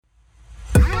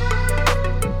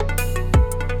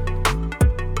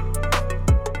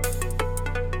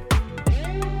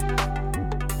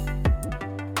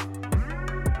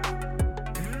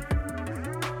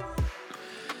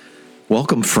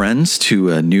Welcome, friends,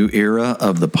 to a new era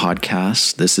of the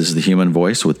podcast. This is The Human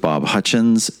Voice with Bob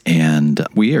Hutchins, and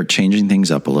we are changing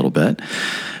things up a little bit.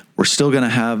 We're still going to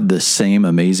have the same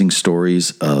amazing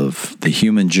stories of the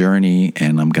human journey,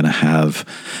 and I'm going to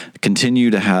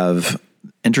continue to have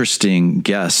interesting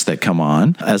guests that come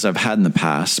on, as I've had in the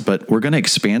past, but we're going to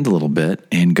expand a little bit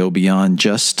and go beyond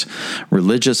just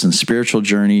religious and spiritual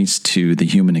journeys to the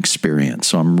human experience.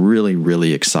 So I'm really,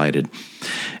 really excited.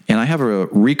 And I have a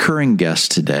recurring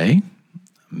guest today,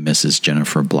 Mrs.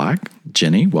 Jennifer Black.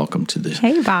 Jenny, welcome to the...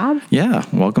 Hey, Bob. Yeah,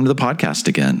 welcome to the podcast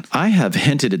again. I have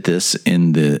hinted at this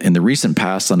in the recent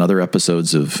past on other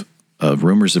episodes of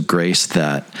Rumors of Grace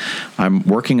that I'm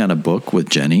working on a book with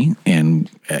Jenny, and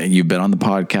you've been on the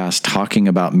podcast talking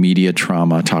about media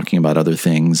trauma, talking about other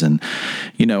things. And,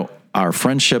 you know, our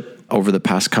friendship over the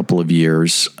past couple of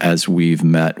years, as we've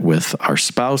met with our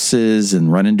spouses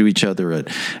and run into each other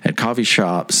at coffee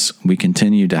shops, we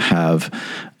continue to have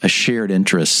a shared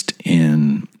interest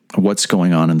in what's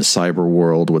going on in the cyber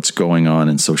world, what's going on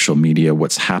in social media,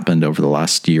 what's happened over the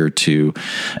last year or two,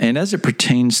 and as it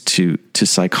pertains to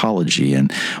psychology.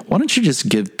 And why don't you just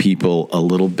give people a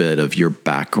little bit of your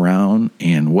background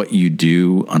and what you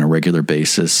do on a regular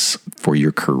basis for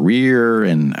your career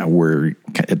and where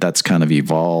that's kind of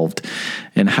evolved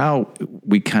and how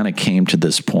we kind of came to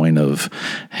this point of,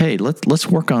 hey, let's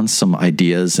work on some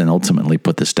ideas and ultimately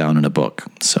put this down in a book.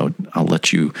 So I'll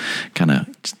let you kind of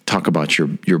talk about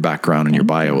your background and your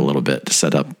bio a little bit to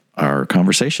set up our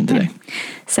conversation today.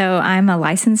 So I'm a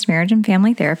licensed marriage and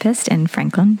family therapist in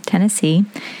Franklin, Tennessee,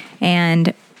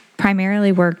 and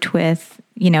primarily worked with,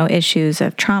 issues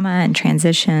of trauma and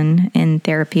transition in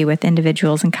therapy with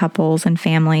individuals and couples and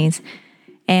families.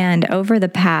 And over the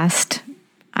past,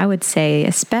 I would say,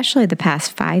 especially the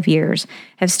past 5 years,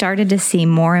 have started to see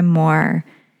more and more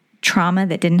trauma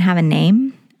that didn't have a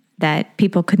name, that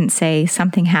people couldn't say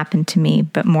something happened to me,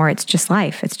 but more it's just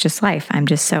life. It's just life. I'm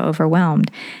just so overwhelmed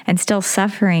and still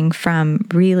suffering from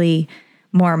really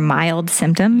more mild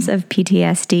symptoms of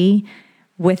PTSD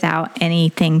without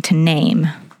anything to name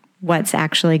what's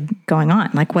actually going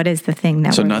on. Like, what is the thing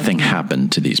that So nothing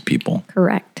happened to these people.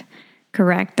 Correct.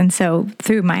 And so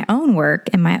through my own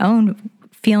work and my own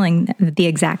feeling the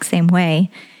exact same way,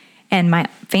 and my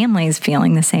family's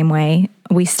feeling the same way,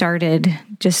 we started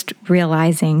just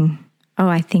realizing,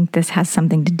 I think this has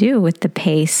something to do with the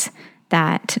pace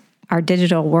that our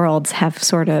digital worlds have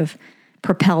sort of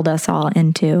propelled us all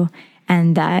into,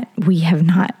 and that we have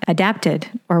not adapted,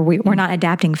 or we're not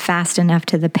adapting fast enough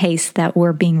to the pace that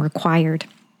we're being required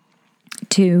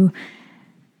to,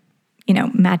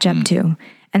 match up to.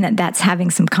 And that's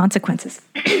having some consequences,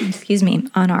 excuse me,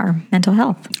 on our mental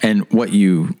health. And what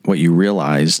you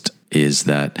realized is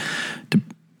that,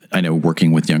 I know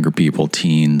working with younger people,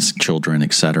 teens, children,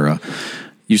 etc.,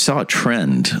 you saw a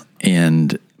trend,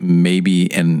 and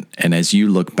maybe, and as you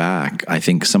look back, I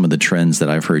think some of the trends that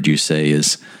I've heard you say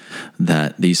is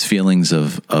that these feelings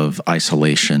of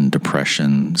isolation,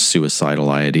 depression, suicidal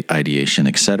ideation,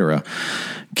 etc.,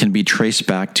 can be traced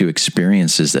back to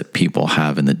experiences that people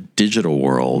have in the digital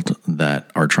world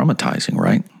that are traumatizing,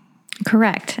 right?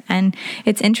 Correct. And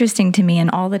it's interesting to me in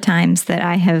all the times that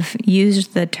I have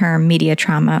used the term media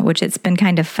trauma, which it's been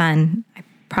kind of fun. I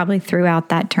probably threw out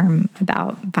that term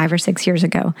about 5 or 6 years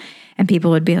ago, and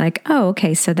people would be like, oh,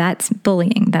 okay, so that's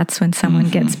bullying. That's when someone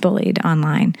gets bullied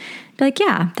online. Be like,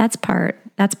 yeah, that's part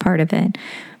of it.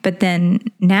 But then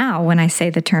now when I say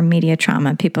the term media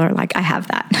trauma, people are like, I have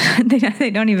that.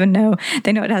 They don't even know.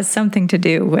 They know it has something to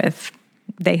do with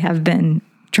they have been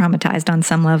traumatized on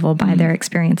some level by their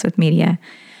experience with media.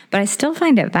 But I still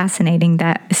find it fascinating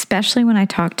that, especially when I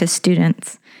talk to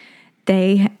students,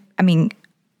 maybe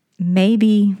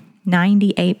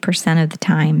 98% of the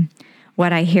time,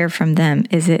 what I hear from them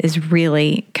is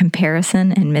really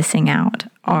comparison and missing out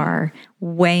are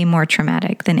way more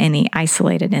traumatic than any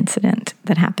isolated incident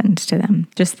that happened to them.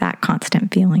 Just that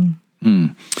constant feeling.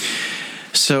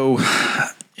 So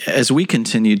as we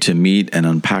continue to meet and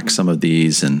unpack some of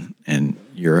these, and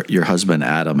your husband,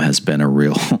 Adam, has been a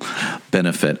real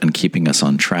benefit in keeping us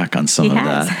on track on some of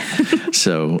that.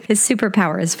 So his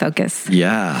superpower is focus.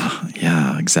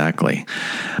 Yeah, exactly.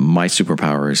 My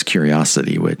superpower is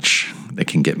curiosity, which that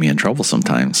can get me in trouble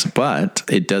sometimes, but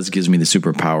it gives me the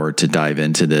superpower to dive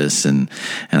into this. And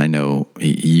I know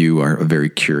you are a very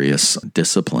curious,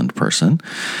 disciplined person.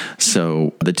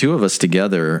 So the two of us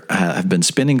together have been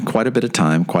spending quite a bit of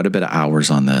time, quite a bit of hours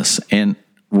on this. And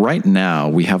right now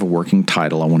we have a working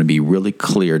title. I want to be really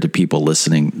clear to people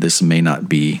listening. This may not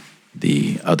be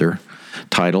the other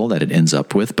title that it ends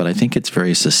up with, but I think it's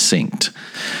very succinct.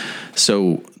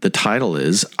 So the title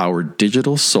is Our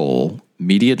Digital Soul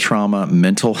media trauma,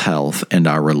 mental health, and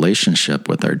our relationship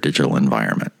with our digital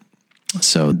environment.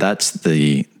 So that's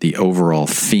the overall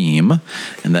theme,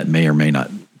 and that may or may not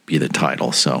be the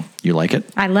title. So you like it?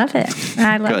 I love it.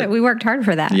 I love it. We worked hard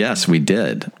for that. Yes, we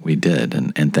did. We did.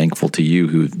 And thankful to you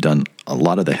who've done a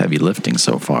lot of the heavy lifting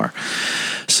so far.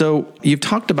 So you've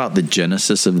talked about the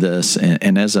genesis of this,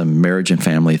 and as a marriage and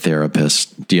family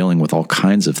therapist dealing with all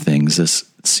kinds of things, this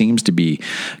seems to be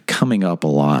coming up a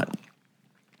lot.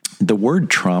 The word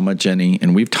trauma, Jenny,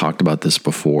 and we've talked about this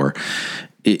before,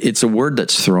 it's a word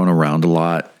that's thrown around a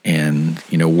lot, and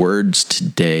words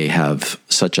today have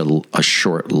such a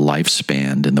short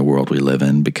lifespan in the world we live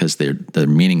in because their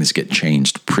meanings get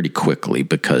changed pretty quickly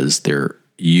because they're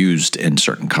used in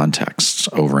certain contexts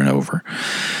over and over.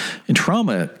 And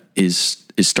trauma is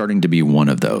starting to be one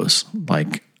of those.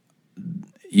 Like,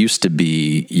 used to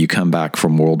be you come back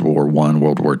from World War I,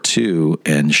 World War II,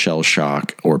 and shell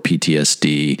shock or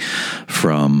PTSD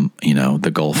from,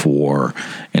 the Gulf War.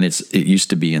 And it used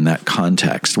to be in that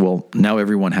context. Well, now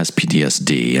everyone has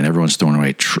PTSD and everyone's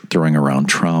throwing around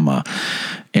trauma.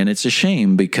 And it's a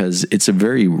shame because it's a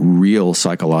very real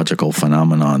psychological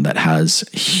phenomenon that has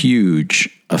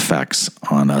huge effects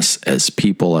on us as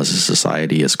people, as a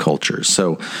society, as cultures.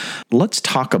 So let's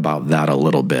talk about that a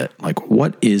little bit. Like,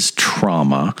 what is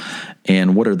trauma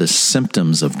and what are the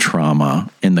symptoms of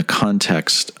trauma in the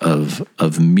context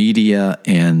of media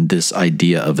and this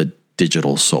idea of a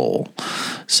digital soul?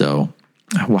 So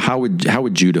how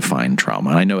would you define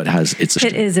trauma? I know it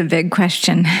is a big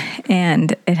question,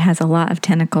 and it has a lot of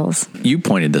tentacles. You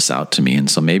pointed this out to me, and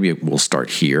so maybe we'll start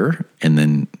here, and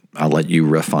then I'll let you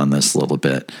riff on this a little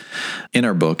bit. In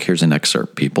our book, here's an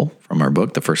excerpt, people, from our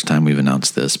book, the first time we've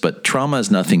announced this, but trauma is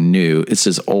nothing new. It's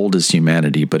as old as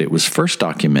humanity, but it was first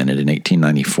documented in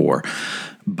 1894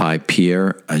 by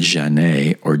Pierre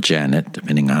Janet, or Janet,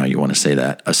 depending on how you want to say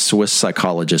that, a Swiss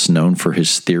psychologist known for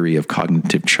his theory of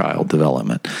cognitive child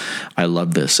development. I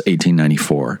love this,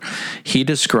 1894. He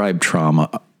described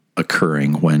trauma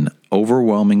occurring when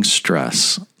overwhelming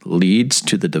stress leads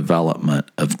to the development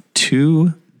of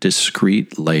two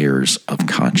discrete layers of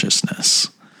consciousness.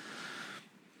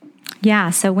 Yeah,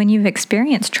 so when you've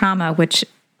experienced trauma, which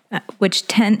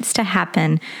tends to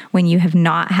happen when you have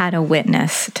not had a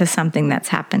witness to something that's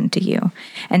happened to you.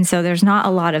 And so there's not a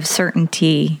lot of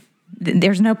certainty.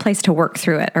 There's no place to work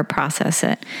through it or process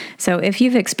it. So if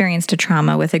you've experienced a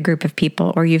trauma with a group of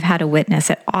people or you've had a witness,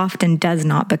 it often does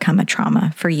not become a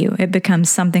trauma for you. It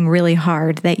becomes something really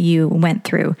hard that you went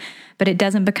through, but it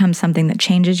doesn't become something that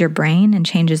changes your brain and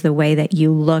changes the way that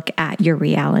you look at your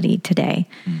reality today.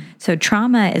 So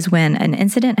trauma is when an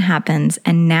incident happens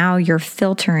and now you're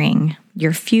filtering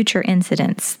your future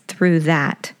incidents through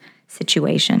that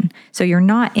situation. So you're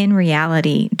not in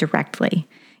reality directly.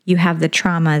 You have the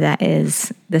trauma that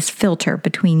is this filter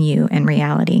between you and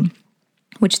reality,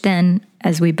 which then,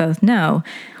 as we both know,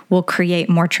 will create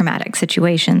more traumatic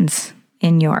situations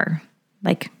in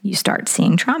you start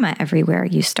seeing trauma everywhere.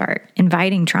 You start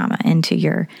inviting trauma into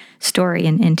your story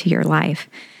and into your life.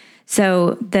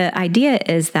 So the idea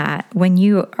is that when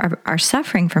you are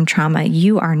suffering from trauma,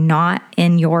 you are not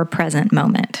in your present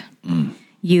moment.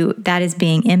 That is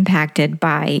being impacted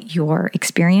by your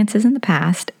experiences in the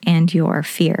past and your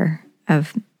fear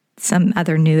of some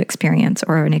other new experience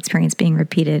or an experience being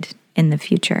repeated in the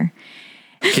future.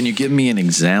 Can you give me an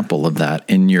example of that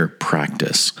in your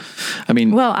practice? I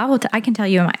mean, well, I can tell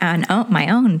you my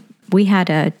own. We had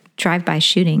a drive-by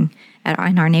shooting in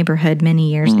our neighborhood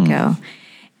many years ago,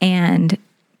 and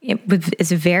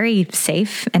it's a very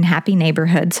safe and happy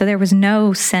neighborhood. So there was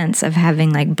no sense of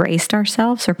having braced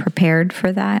ourselves or prepared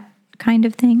for that kind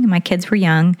of thing. My kids were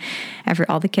young.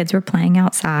 All the kids were playing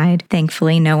outside.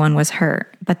 Thankfully, no one was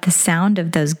hurt. But the sound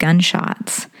of those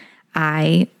gunshots,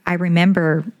 I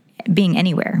remember being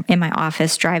anywhere, in my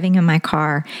office, driving in my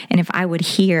car. And if I would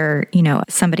hear,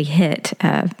 somebody hit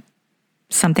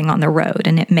something on the road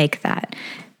and it make that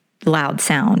loud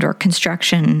sound, or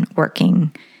construction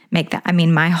working make that,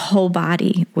 my whole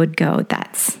body would go,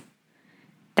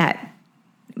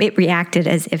 it reacted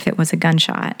as if it was a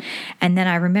gunshot. And then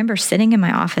I remember sitting in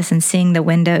my office and seeing the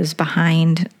windows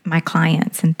behind my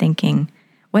clients and thinking,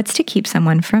 what's to keep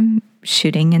someone from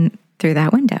shooting in through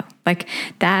that window?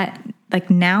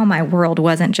 Now my world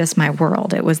wasn't just my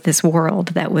world. It was this world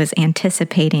that was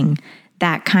anticipating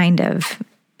that kind of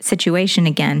situation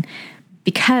again,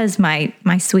 because my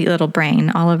sweet little brain,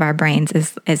 all of our brains,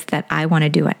 is that I want to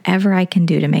do whatever I can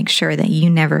do to make sure that you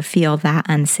never feel that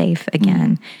unsafe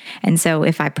again. And so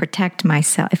if I protect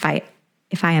myself,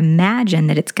 if I imagine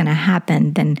that it's going to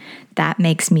happen, then that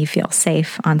makes me feel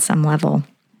safe on some level.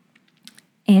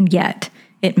 And yet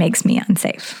it makes me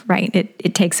unsafe, right?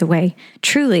 It takes away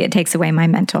my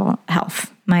mental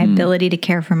health, my ability to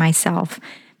care for myself,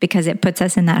 because it puts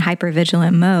us in that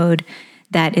hypervigilant mode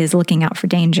that is looking out for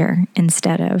danger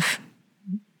instead of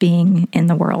being in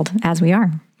the world as we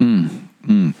are.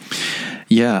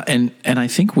 Yeah. And I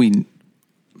think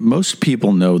most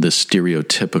people know the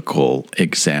stereotypical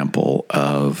example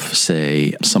of,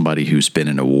 say, somebody who's been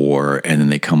in a war and then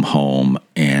they come home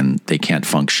and they can't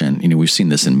function. We've seen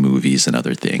this in movies and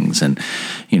other things. And,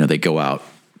 they go out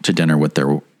to dinner with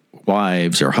their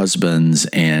wives or husbands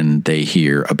and they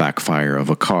hear a backfire of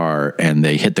a car and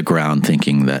they hit the ground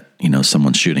thinking that,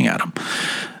 someone's shooting at them.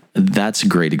 That's a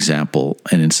great example.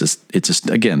 And it's a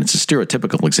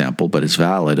stereotypical example, but it's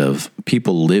valid, of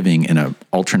people living in a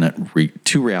alternate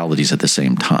two realities at the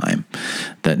same time.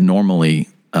 That normally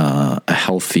a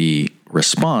healthy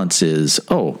response is,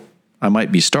 oh, I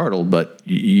might be startled, but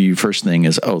your first thing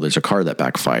is, oh, there's a car that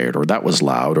backfired, or that was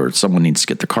loud, or someone needs to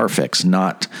get the car fixed,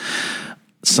 not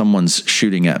someone's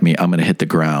shooting at me, I'm going to hit the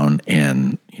ground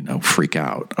and, freak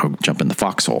out. I'll jump in the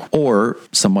foxhole. Or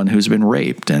someone who's been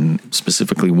raped, and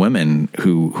specifically women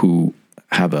who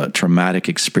have a traumatic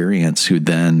experience, who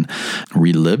then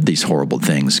relive these horrible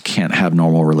things, can't have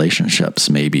normal relationships,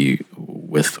 maybe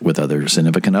with other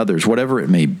significant others, whatever it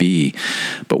may be.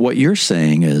 But what you're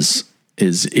saying is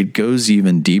it goes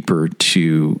even deeper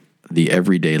to the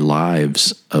everyday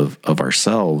lives of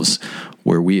ourselves,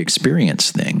 where we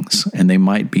experience things, and they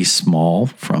might be small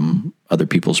from other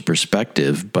people's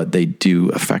perspective, but they do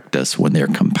affect us when they're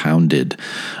compounded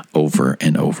over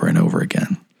and over and over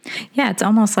again. Yeah, it's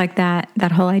almost like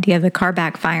that whole idea of the car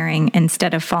backfiring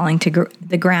instead of falling to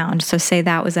the ground. So say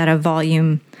that was at a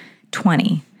volume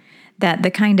 20, that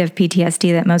the kind of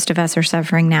PTSD that most of us are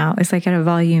suffering now is like at a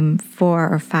volume 4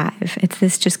 or 5. It's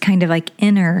this just kind of like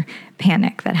inner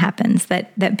panic that happens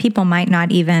that people might not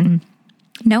even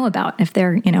know about if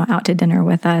they're, out to dinner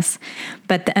with us.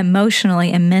 But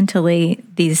emotionally and mentally,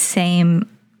 these same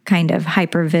kind of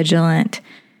hypervigilant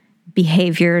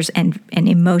behaviors and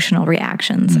emotional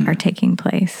reactions are taking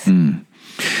place. When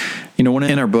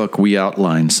in our book, we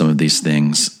outline some of these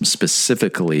things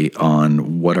specifically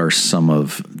on what are some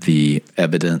of the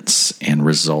evidence and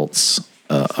results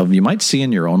of you might see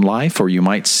in your own life, or you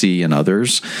might see in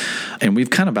others. And we've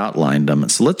kind of outlined them.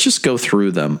 So let's just go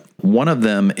through them. One of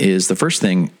them is, the first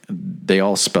thing, they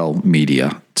all spell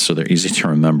media, so they're easy to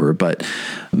remember, but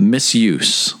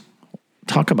misuse.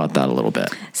 Talk about that a little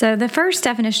bit. So the first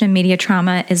definition of media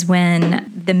trauma is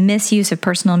when the misuse of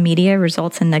personal media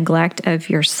results in neglect of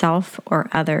yourself or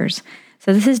others.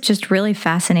 So this is just really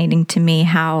fascinating to me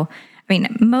how,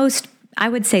 I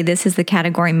would say this is the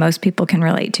category most people can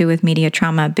relate to with media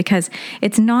trauma, because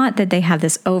it's not that they have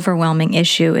this overwhelming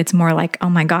issue. It's more like, oh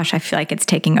my gosh, I feel like it's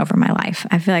taking over my life.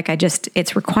 I feel like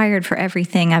it's required for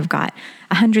everything. I've got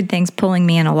 100 things pulling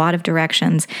me in a lot of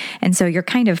directions. And so you're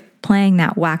kind of playing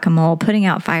that whack-a-mole, putting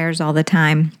out fires all the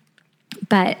time,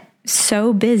 but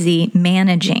so busy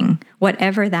managing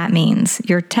whatever that means,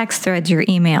 your text threads, your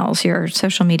emails, your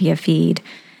social media feed,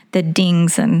 the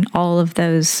dings and all of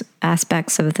those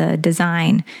aspects of the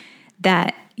design,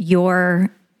 that your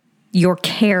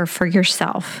care for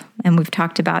yourself, and we've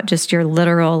talked about just your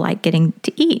literal, like getting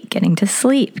to eat, getting to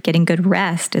sleep, getting good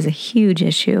rest is a huge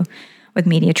issue with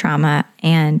media trauma,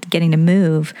 and getting to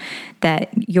move, that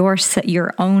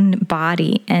your own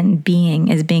body and being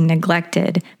is being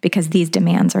neglected because these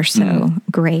demands are so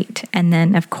great. And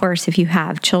then, of course, if you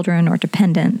have children or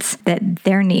dependents, that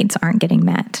their needs aren't getting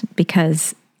met,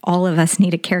 because all of us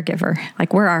need a caregiver.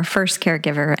 Like, we're our first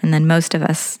caregiver, and then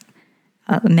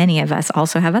many of us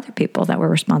also have other people that we're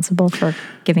responsible for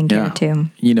giving care to.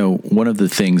 One of the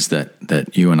things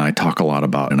that you and I talk a lot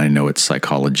about, and I know it's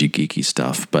psychology geeky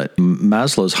stuff, but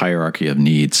Maslow's hierarchy of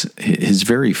needs, his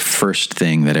very first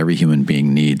thing that every human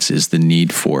being needs is the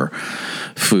need for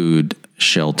food,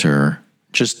 shelter,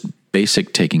 just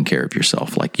basic taking care of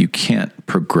yourself. Like, you can't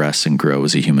progress and grow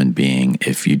as a human being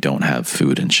if you don't have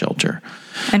food and shelter.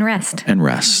 And rest.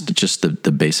 Just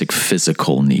the basic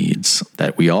physical needs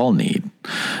that we all need.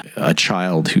 A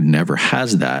child who never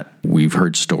has that, we've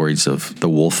heard stories of the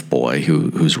wolf boy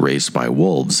who's raised by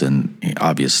wolves. And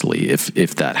obviously,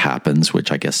 if that happens,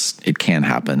 which I guess it can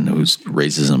happen, who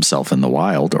raises himself in the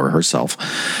wild, or herself,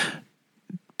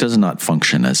 does not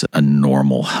function as a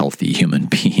normal, healthy human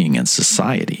being in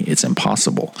society. It's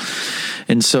impossible.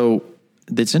 And so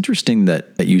it's interesting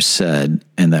that you said,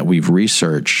 and that we've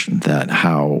researched, that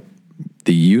how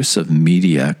the use of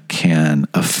media can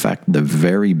affect the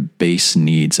very base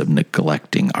needs of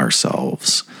neglecting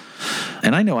ourselves.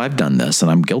 And I know I've done this, and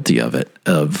I'm guilty of it,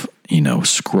 of,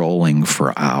 scrolling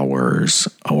for hours,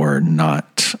 or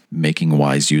not making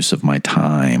wise use of my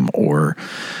time, or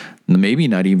maybe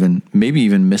even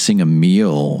missing a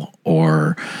meal,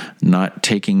 or not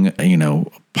taking,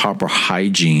 proper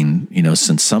hygiene,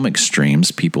 since some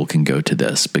extremes people can go to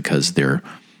this because they're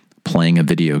playing a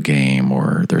video game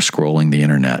or they're scrolling the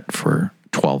internet for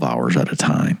 12 hours at a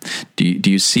time. Do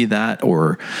you see that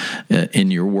or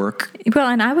in your work? Well,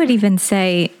 and I would even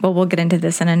say, well, we'll get into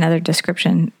this in another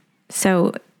description.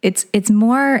 So it's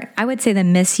more, I would say the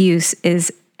misuse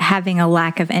is having a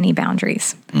lack of any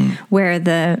boundaries, where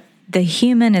the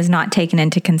human is not taken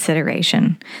into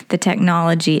consideration. The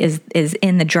technology is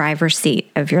in the driver's seat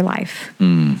of your life.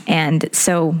 And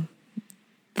so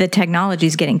the technology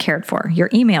is getting cared for. Your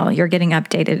email, you're getting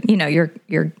updated.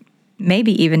 You're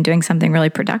maybe even doing something really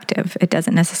productive. It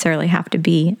doesn't necessarily have to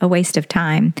be a waste of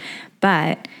time,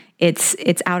 but it's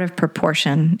out of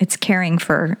proportion. It's caring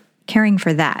for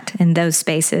that in those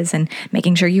spaces and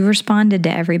making sure you responded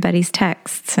to everybody's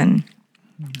texts. And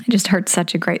I just heard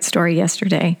such a great story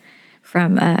yesterday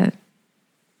from a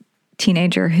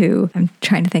teenager who, I'm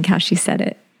trying to think how she said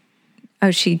it.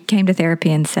 Oh, she came to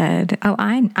therapy and said, "Oh,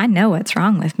 I know what's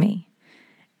wrong with me."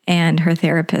 And her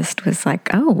therapist was like,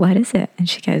 "Oh, what is it?" And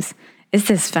she goes, "It's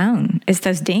this phone. It's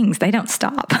those dings. They don't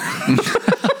stop."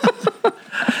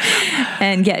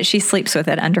 And yet she sleeps with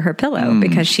it under her pillow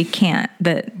because she can't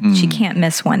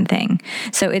miss one thing.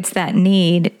 So it's that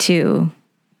need to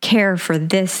care for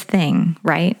this thing,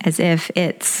 right? As if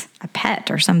it's a pet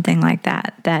or something like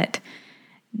that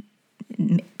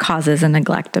causes a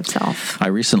neglect of self. I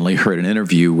recently heard an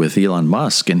interview with Elon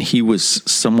Musk, and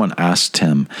someone asked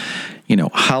him,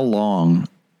 how long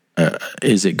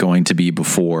is it going to be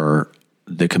before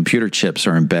the computer chips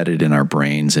are embedded in our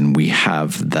brains and we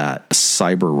have that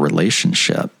cyber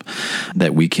relationship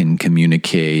that we can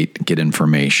communicate, get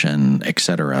information,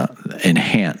 etc.,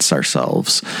 enhance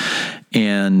ourselves.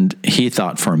 And he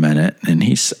thought for a minute, and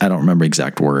I don't remember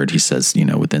exact word. He says,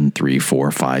 within 3,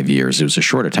 4, 5 years. It was a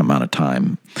short amount of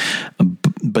time.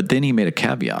 But then he made a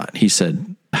caveat. He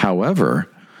said, however,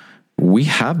 we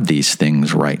have these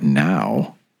things right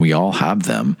now. We all have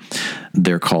them.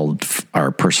 They're called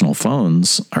our personal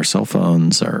phones, our cell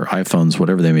phones, our iPhones,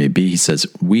 whatever they may be. He says,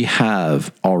 we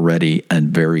have already a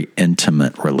very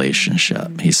intimate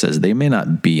relationship. He says, they may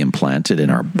not be implanted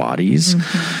in our bodies,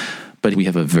 but we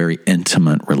have a very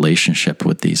intimate relationship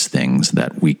with these things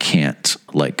that we can't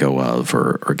let go of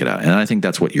or get out. And I think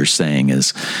that's what you're saying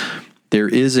is there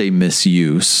is a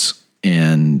misuse.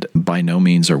 And by no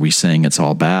means are we saying it's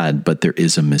all bad, but there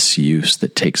is a misuse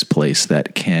that takes place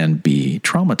that can be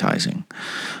traumatizing,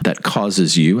 that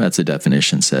causes you, as the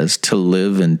definition says, to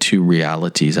live in two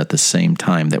realities at the same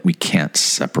time that we can't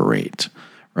separate,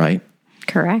 right?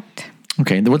 Correct.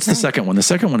 Okay, what's the second one? The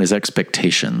second one is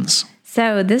expectations.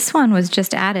 So this one was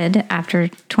just added after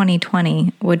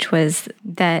 2020, which was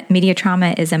that media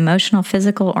trauma is emotional,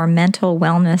 physical, or mental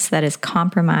wellness that is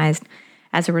compromised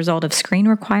as a result of screen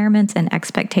requirements and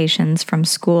expectations from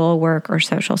school, work, or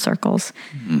social circles.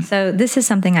 So this is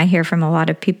something I hear from a lot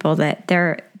of people that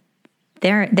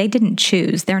they didn't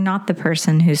choose. They're not the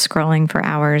person who's scrolling for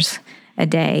hours a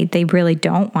day. They really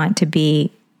don't want to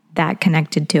be that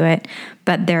connected to it,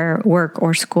 but their work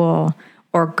or school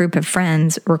or group of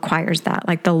friends requires that,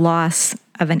 like the loss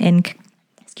of an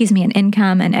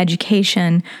income, an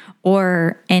education,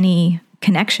 or any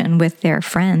connection with their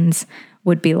friends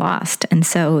would be lost. And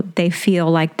so they feel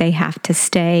like they have to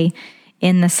stay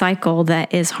in the cycle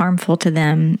that is harmful to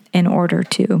them in order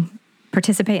to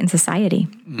participate in society.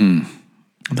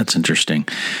 That's interesting.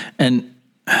 And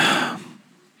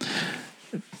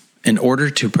in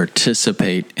order to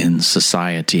participate in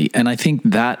society, and I think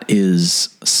that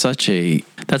is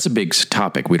that's a big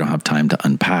topic we don't have time to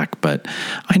unpack, but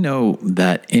I know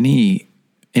that any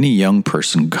young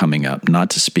person coming up, not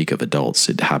to speak of adults,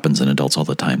 it happens in adults all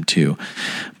the time too,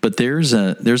 but there's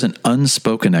an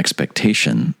unspoken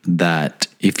expectation that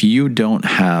if you don't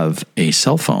have a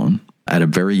cell phone at a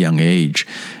very young age,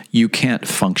 you can't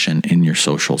function in your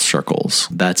social circles.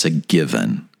 That's a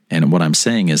given. And what I'm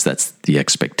saying is that's the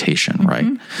expectation,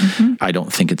 right? I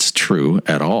don't think it's true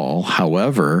at all.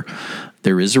 However,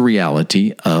 there is a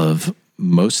reality of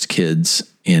most kids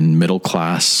in middle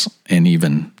class and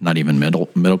even not even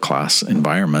middle class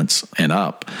environments and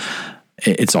up.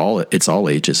 It's all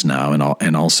ages now and all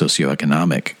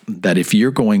socioeconomic, that if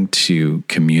you're going to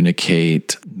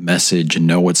communicate, message,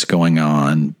 know what's going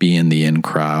on, be in the in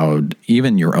crowd,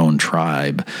 even your own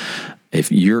tribe, if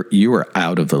you are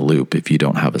out of the loop if you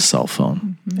don't have a cell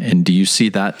phone. And do you see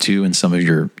that too in some of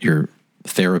your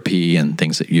therapy and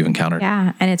things that you've encountered?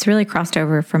 Yeah. And it's really crossed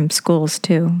over from schools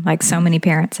too. Like so many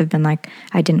parents have been like,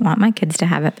 I didn't want my kids to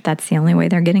have it, but that's the only way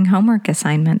they're getting homework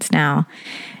assignments now.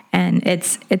 And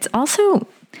it's also,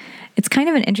 it's kind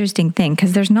of an interesting thing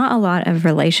because there's not a lot of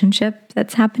relationship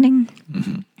that's happening.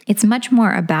 Mm-hmm. It's much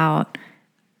more about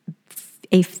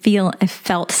a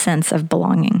felt sense of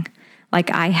belonging.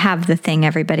 Like I have the thing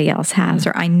everybody else has,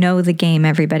 or I know the game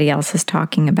everybody else is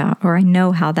talking about, or I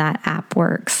know how that app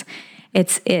works.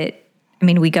 I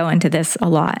mean, we go into this a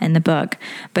lot in the book,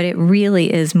 but it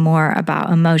really is more about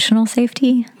emotional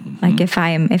safety. Mm-hmm. Like if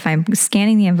I'm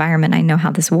scanning the environment, I know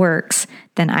how this works,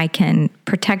 then I can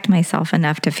protect myself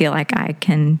enough to feel like I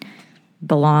can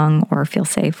belong or feel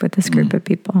safe with this group of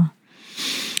people.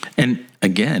 And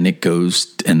again, it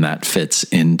goes, and that fits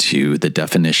into the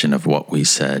definition of what we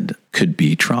said could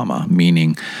be trauma,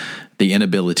 meaning the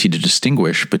inability to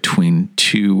distinguish between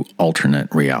two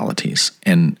alternate realities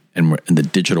and the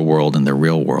digital world and the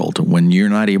real world. When you're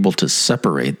not able to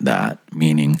separate that,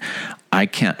 meaning I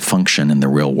can't function in the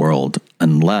real world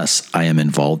unless I am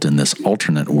involved in this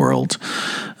alternate world,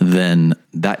 then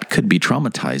that could be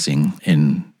traumatizing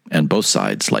and both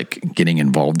sides, like getting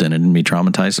involved in it and be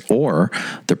traumatized, or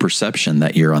the perception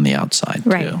that you're on the outside too.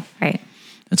 Right.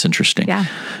 It's interesting. Yeah.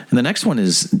 And the next one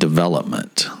is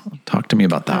development. Talk to me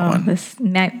about that one. This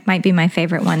might be my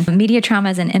favorite one. Media trauma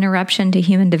is an interruption to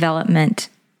human development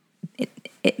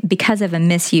because of a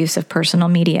misuse of personal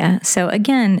media. So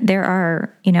again, there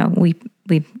are, we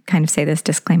kind of say this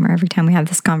disclaimer every time we have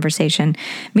this conversation.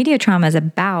 Media trauma is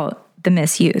about the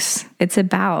misuse. It's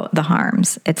about the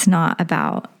harms. It's not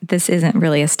about, this isn't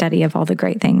really a study of all the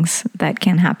great things that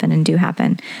can happen and do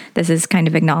happen. This is kind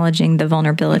of acknowledging the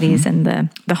vulnerabilities and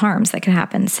the harms that can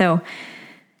happen. So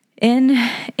in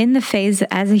the phase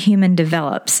as a human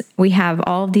develops, we have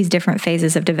all of these different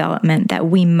phases of development that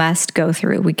we must go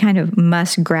through. We kind of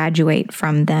must graduate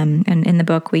from them. And in the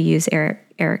book, we use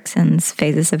Erickson's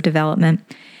phases of development.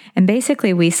 And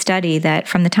basically, we study that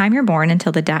from the time you're born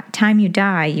until the time you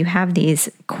die, you have these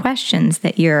questions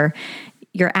that you're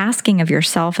asking of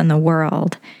yourself and the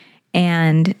world.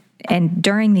 And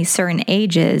during these certain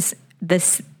ages,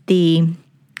 the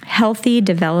healthy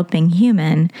developing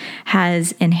human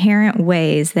has inherent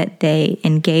ways that they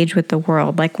engage with the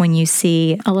world. Like when you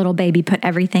see a little baby put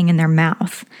everything in their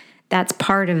mouth, that's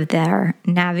part of their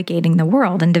navigating the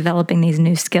world and developing these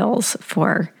new skills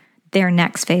for their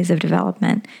next phase of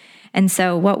development. And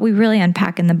so what we really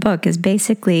unpack in the book is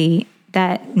basically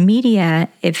that media,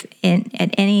 if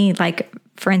at any, like,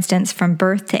 for instance, from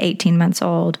birth to 18 months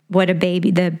old,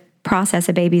 the process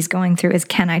a baby's going through is,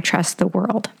 can I trust the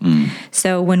world?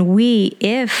 So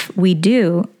if we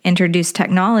do introduce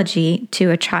technology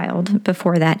to a child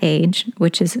before that age,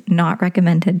 which is not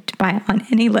recommended to buy on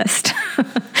any list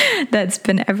that's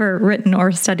been ever written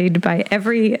or studied by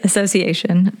every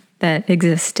association that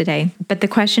exists today. But the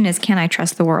question is, can I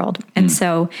trust the world? And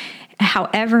so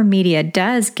however media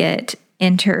does get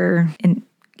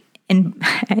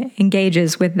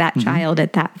engages with that child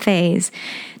at that phase,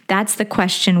 that's the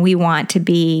question we want to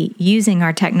be using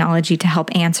our technology to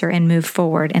help answer and move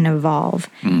forward and evolve,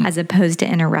 as opposed to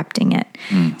interrupting it.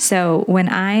 So when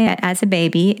as a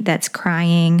baby that's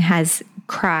cries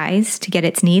to get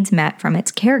its needs met from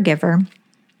its caregiver,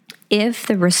 if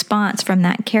the response from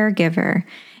that caregiver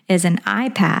is an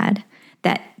iPad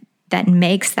that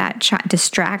makes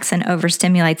distracts and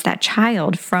overstimulates that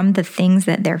child from the things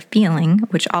that they're feeling,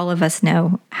 which all of us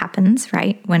know happens,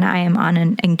 right? When I am on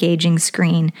an engaging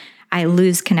screen, I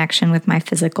lose connection with my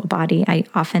physical body. I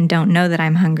often don't know that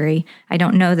I'm hungry. I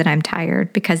don't know that I'm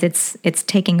tired because it's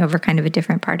taking over kind of a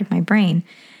different part of my brain.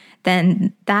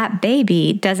 Then that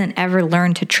baby doesn't ever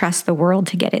learn to trust the world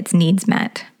to get its needs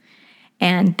met.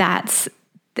 And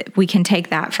we can take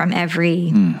that from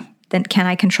then can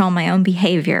I control my own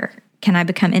behavior? Can I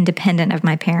become independent of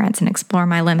my parents and explore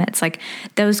my limits? Like,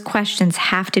 those questions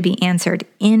have to be answered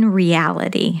in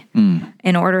reality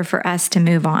in order for us to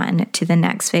move on to the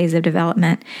next phase of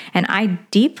development. And I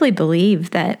deeply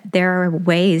believe that there are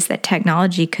ways that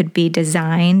technology could be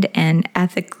designed and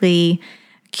ethically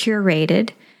curated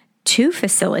to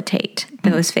facilitate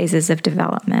those phases of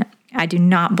development. I do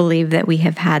not believe that we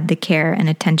have had the care and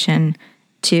attention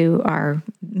to our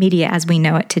media as we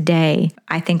know it today.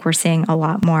 I think we're seeing a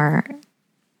lot more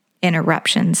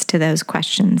interruptions to those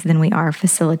questions than we are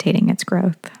facilitating its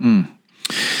growth.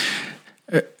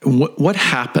 What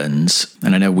happens,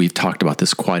 and I know we've talked about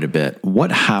this quite a bit,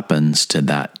 what happens to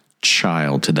that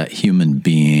child, to that human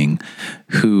being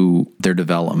who their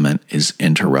development is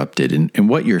interrupted? And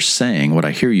what you're saying, what I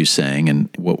hear you saying, and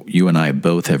what you and I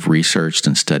both have researched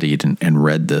and studied and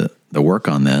read the work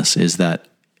on this, is that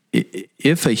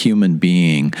if a human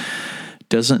being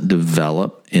doesn't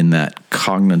develop in that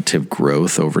cognitive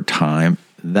growth over time,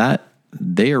 that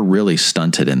they are really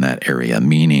stunted in that area.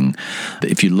 Meaning,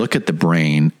 if you look at the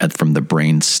brain from the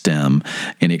brain stem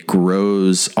and it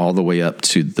grows all the way up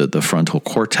to the frontal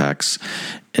cortex,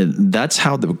 that's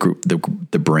how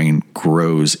the brain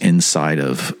grows inside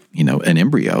of an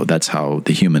embryo. That's how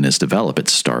the human is developed. It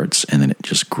starts and then it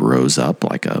just grows up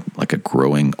like a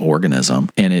growing organism,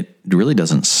 and it really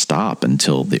doesn't stop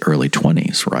until the early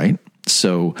 20s, right?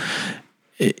 So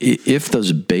if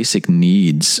those basic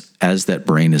needs as that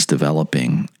brain is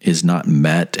developing is not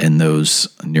met, and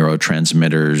those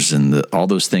neurotransmitters and all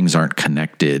those things aren't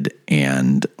connected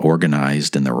and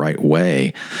organized in the right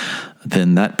way,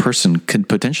 then that person could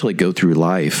potentially go through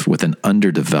life with an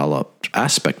underdeveloped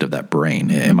aspect of that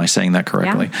brain. Am I saying that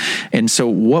correctly? Yeah. And so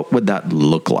what would that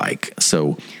look like?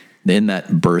 So in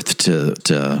that birth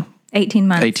to 18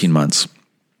 months.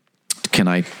 Can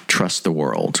I trust the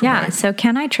world? Yeah. Right? So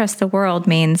can I trust the world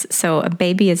means, so a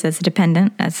baby is as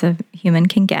dependent as a human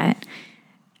can get.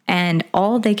 And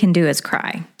all they can do is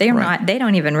cry. They're not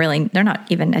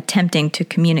even attempting to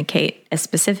communicate a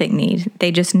specific need.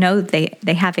 They just know they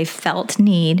have a felt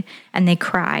need and they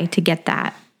cry to get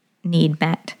that need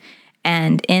met.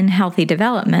 And in healthy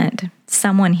development,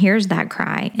 someone hears that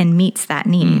cry and meets that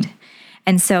need.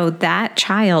 And so that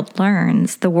child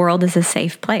learns the world is a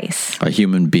safe place. A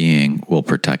human being will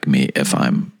protect me if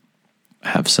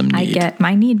have some need. I get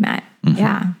my need met. Mm-hmm.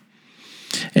 Yeah.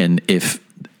 And if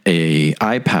a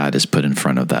iPad is put in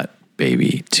front of that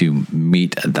baby to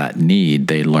meet that need,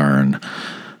 they learn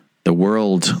the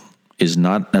world is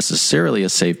not necessarily a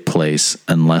safe place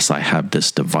unless I have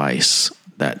this device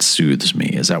that soothes me.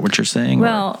 Is that what you're saying?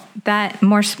 Well, that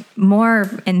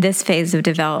more in this phase of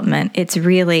development, it's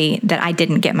really that I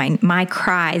didn't get my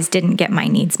cries didn't get my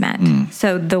needs met.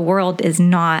 So the world is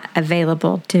not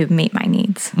available to meet my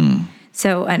needs.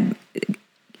 So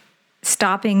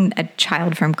stopping a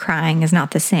child from crying is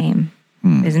not the same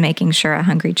as making sure a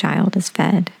hungry child is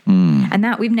fed. And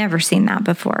that we've never seen that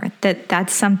before.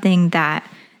 That's something that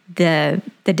the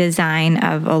design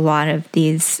of a lot of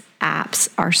these apps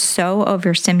are so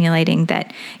overstimulating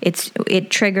that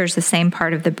it triggers the same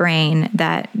part of the brain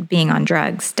that being on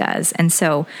drugs does. And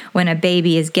so when a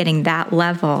baby is getting that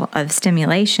level of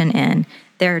stimulation in,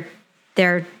 they're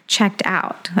checked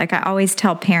out. Like I always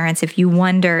tell parents, if you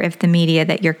wonder if the media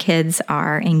that your kids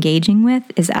are engaging with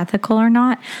is ethical or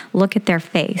not, look at their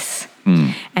face.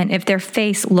 And if their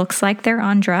face looks like they're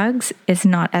on drugs, it's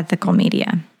not ethical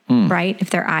media, right? If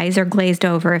their eyes are glazed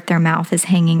over, if their mouth is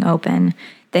hanging open,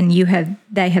 then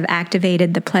they have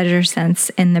activated the pleasure sense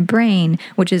in the brain,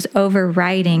 which is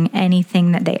overriding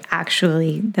anything that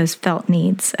those felt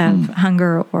needs of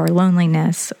hunger or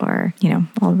loneliness or,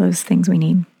 all those things we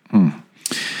need.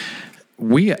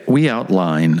 We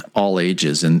outline all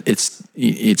ages, and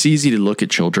it's easy to look at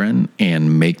children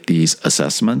and make these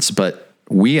assessments, but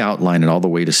we outline it all the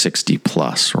way to 60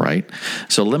 plus, right?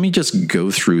 So let me just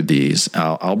go through these.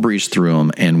 I'll breeze through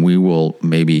them, and we will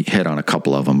maybe hit on a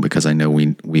couple of them because I know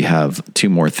we have two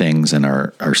more things in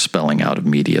our spelling out of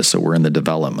media. So we're in the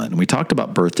development. We talked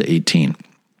about birth to 18.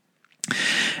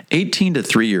 18 to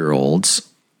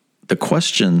 3-year-olds, the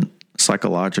question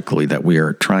psychologically that we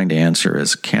are trying to answer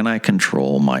is, can I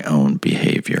control my own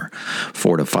behavior?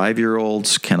 4 to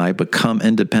 5-year-olds, can I become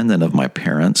independent of my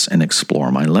parents and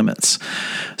explore my limits?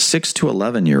 6 to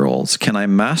 11-year-olds, can I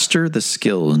master the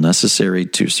skills necessary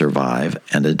to survive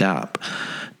and adapt?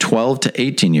 12 to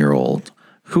 18-year-old,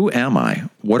 who am I?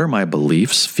 What are my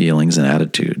beliefs, feelings, and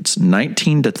attitudes?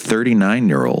 19 to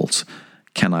 39-year-olds,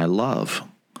 can I love?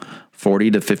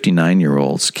 40 to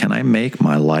 59-year-olds, can I make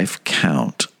my life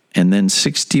count? And then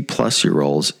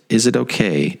 60-plus-year-olds, is it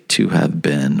okay to have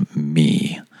been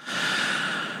me?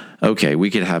 Okay, we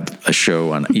could have a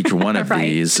show on each one of right.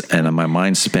 these, and my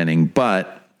mind's spinning.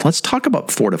 But let's talk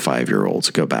about 4 to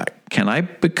 5-year-olds. Go back. Can I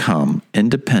become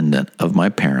independent of my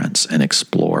parents and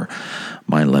explore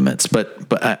my limits? But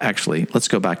actually, let's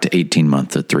go back to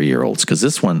 18-month to 3-year-olds, because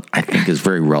this one I think is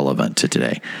very relevant to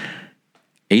today.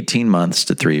 18 months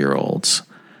to 3-year-olds.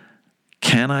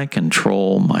 Can I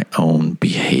control my own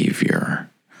behavior?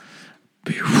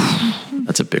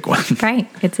 That's a big one. Right.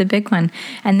 It's a big one.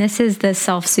 And this is the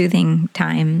self-soothing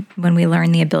time when we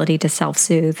learn the ability to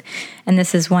self-soothe. And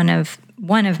this is one of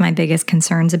my biggest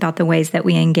concerns about the ways that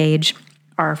we engage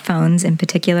our phones in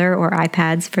particular, or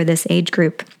iPads for this age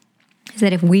group, is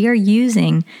that if we are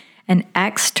using an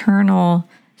external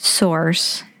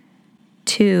source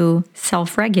to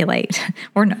self-regulate,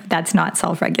 or no, that's not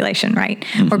self-regulation, right?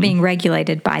 We're being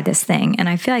regulated by this thing. And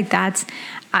I feel like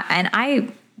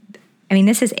I mean,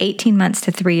 this is 18 months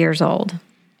to 3 years old.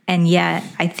 And yet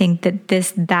I think that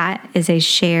that is a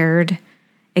shared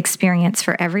experience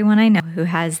for everyone I know who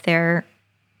has their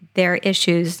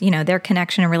issues, their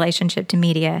connection and relationship to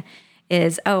media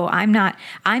is, I'm not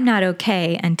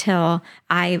okay until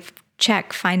I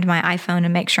find my iPhone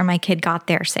and make sure my kid got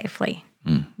there safely.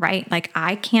 Right? Like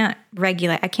I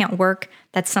can't work.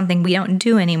 That's something we don't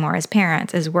do anymore as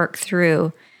parents, is work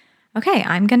through, okay,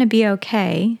 I'm going to be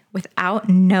okay without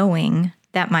knowing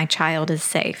that my child is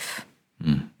safe.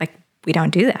 Like we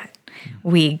don't do that.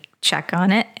 We check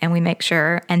on it and we make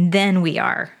sure, and then we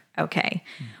are okay.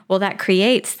 Well, that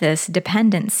creates this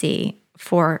dependency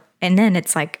and then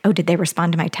it's like, oh, did they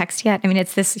respond to my text yet? I mean,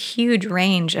 it's this huge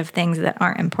range of things that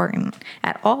aren't important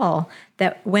at all,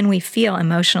 that when we feel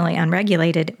emotionally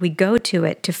unregulated, we go to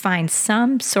it to find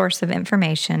some source of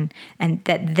information, and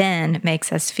that then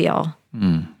makes us feel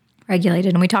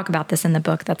regulated. And we talk about this in the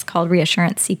book that's called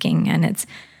Reassurance Seeking, and it's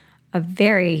a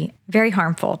very, very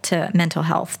harmful to mental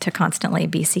health to constantly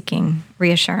be seeking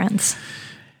reassurance.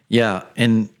 Yeah,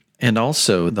 and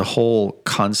also the whole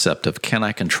concept of, can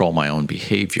I control my own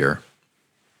behavior?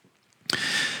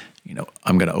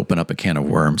 I'm going to open up a can of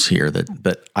worms here,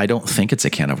 but I don't think it's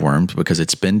a can of worms, because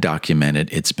it's been documented,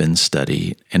 it's been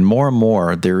studied, and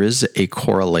more there is a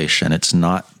correlation. It's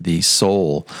not the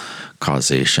sole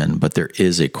causation, but there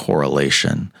is a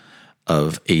correlation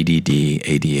of ADD,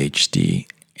 ADHD,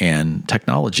 and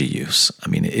technology use. I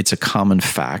mean, it's a common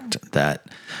fact that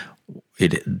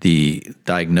the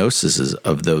diagnosis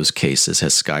of those cases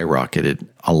has skyrocketed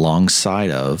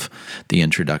alongside of the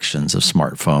introductions of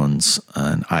smartphones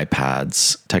and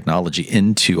iPads technology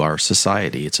into our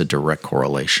society. It's a direct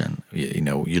correlation.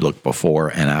 You look before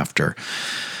and after.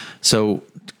 So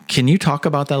can you talk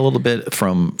about that a little bit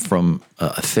from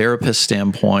a therapist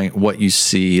standpoint, what you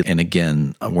see? And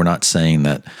again, we're not saying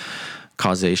that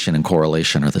causation and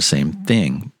correlation are the same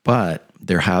thing, but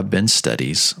there have been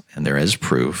studies, and there is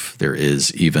proof. There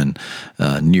is even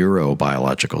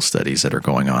neurobiological studies that are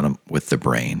going on with the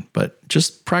brain. But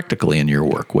just practically in your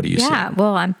work, what do you see? Yeah,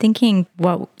 well, I'm thinking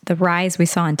the rise we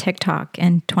saw on TikTok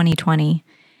in 2020,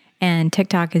 and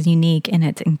TikTok is unique in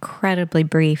its incredibly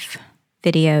brief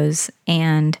videos,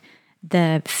 and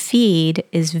the feed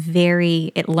is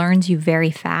it learns you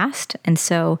very fast, and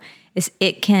so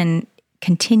it can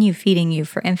continue feeding you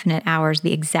for infinite hours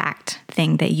the exact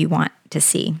thing that you want to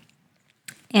see.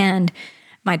 And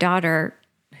my daughter,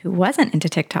 who wasn't into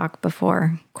TikTok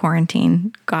before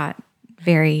quarantine, got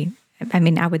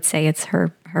I would say it's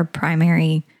her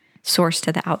primary source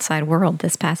to the outside world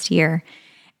this past year.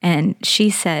 And she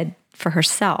said for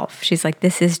herself, she's like,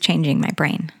 this is changing my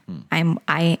brain.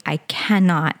 I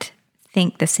cannot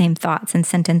think the same thoughts and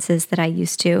sentences that I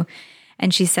used to.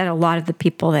 And she said a lot of the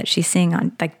people that she's seeing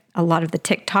on, like, a lot of the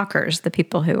TikTokers, the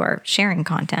people who are sharing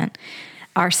content,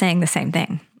 are saying the same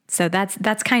thing. So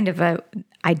that's kind of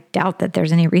I doubt that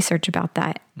there's any research about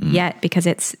that yet, because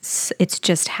it's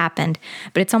just happened.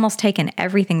 But it's almost taken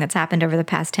everything that's happened over the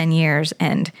past 10 years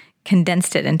and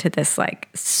condensed it into this like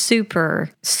super,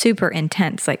 super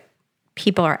intense, like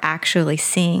people are actually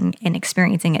seeing and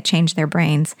experiencing it change their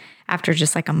brains after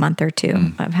just like a month or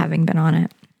two of having been on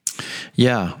it.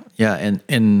 Yeah.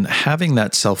 And having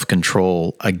that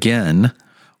self-control, again,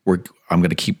 I'm going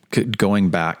to keep going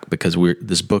back, because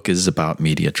this book is about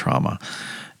media trauma.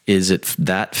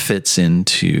 That fits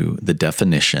into the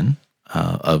definition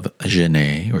of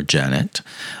Janet,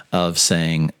 of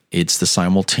saying it's the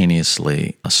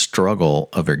simultaneously a struggle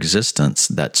of existence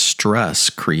that stress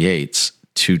creates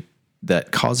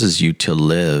that causes you to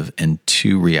live in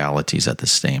two realities at the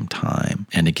same time.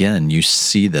 And again, you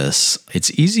see this,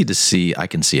 it's easy to see, I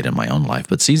can see it in my own life,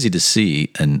 but it's easy to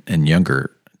see in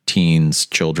younger teens,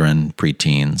 children,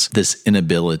 preteens, this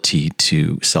inability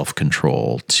to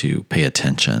self-control, to pay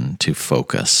attention, to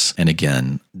focus. And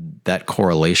again, that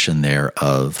correlation there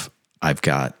of I've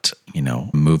got,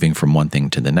 moving from one thing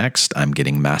to the next. I'm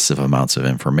getting massive amounts of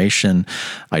information.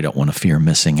 I don't want to fear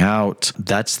missing out.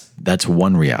 That's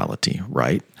one reality,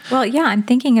 right? Well, yeah, I'm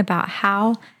thinking about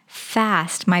how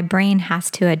fast my brain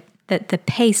has to, the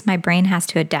pace my brain has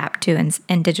to adapt to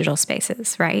in digital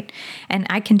spaces, right? And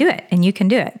I can do it, and you can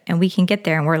do it, and we can get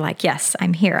there. And we're like, yes,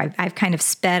 I'm here. I've kind of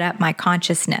sped up my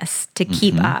consciousness to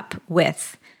keep up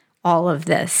with all of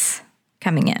this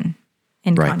coming in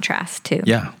right. Contrast to.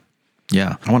 Yeah.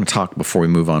 I want to talk before we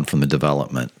move on from the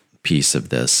development piece of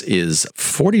this is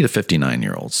 40 to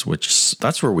 59-year-olds, which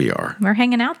that's where we are. We're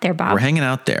hanging out there, Bob. We're hanging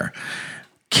out there.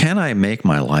 Can I make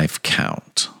my life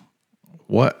count?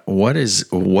 What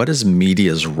is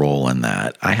media's role in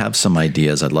that? I have some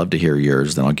ideas. I'd love to hear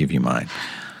yours, then I'll give you mine.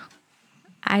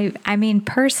 I mean,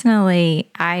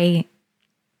 personally, I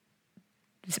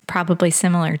probably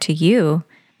similar to you,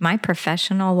 my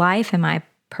professional life and my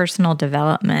personal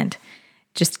development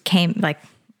just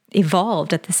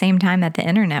evolved at the same time that the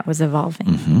internet was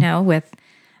evolving, with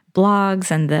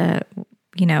blogs and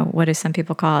what do some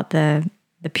people call it?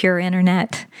 The pure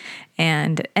internet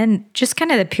and just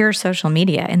kind of the pure social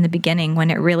media in the beginning, when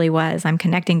it really was, I'm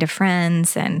connecting to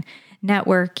friends and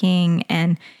networking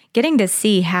and getting to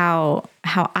see how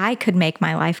I could make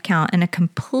my life count in a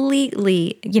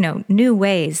completely, new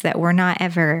ways that were not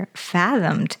ever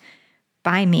fathomed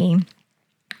by me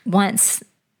once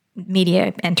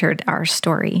media entered our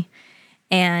story.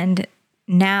 And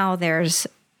now there's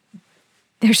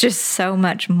just so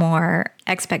much more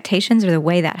expectations, or the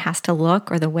way that has to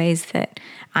look, or the ways that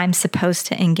I'm supposed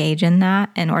to engage in that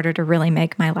in order to really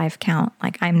make my life count.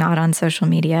 Like, I'm not on social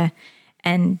media.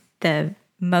 And the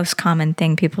most common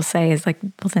thing people say is like,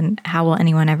 well, then how will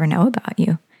anyone ever know about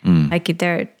you?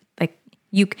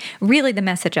 Really the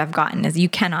message I've gotten is you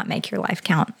cannot make your life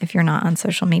count if you're not on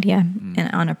social media and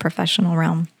on a professional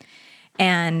realm.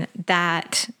 And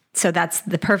so that's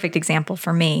the perfect example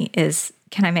for me is,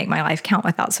 can I make my life count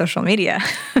without social media?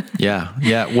 Yeah.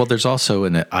 Well, there's also,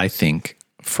 I think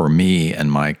for me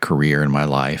and my career and my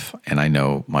life, and I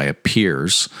know my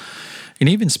peers, and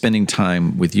even spending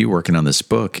time with you working on this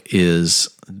book, there's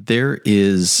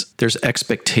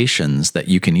expectations that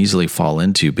you can easily fall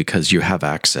into because you have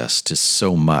access to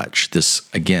so much. This,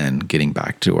 again, getting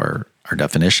back to our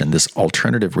definition, this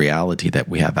alternative reality that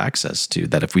we have access to,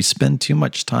 that if we spend too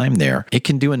much time there, it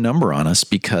can do a number on us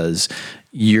because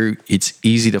it's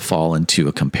easy to fall into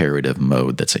a comparative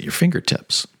mode that's at your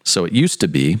fingertips. So it used to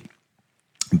be,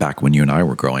 back when you and I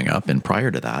were growing up and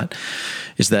prior to that,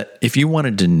 is that if you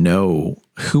wanted to know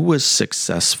who was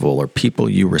successful or people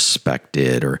you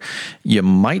respected, or you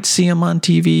might see them on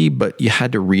TV, but you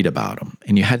had to read about them,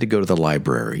 and you had to go to the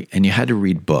library, and you had to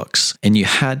read books, and you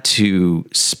had to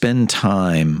spend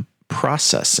time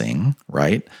processing,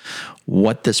 right,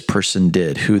 what this person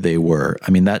did, who they were.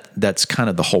 I mean, that's kind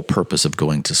of the whole purpose of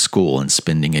going to school and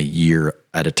spending a year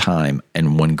at a time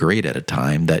and one grade at a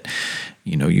time, that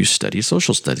you study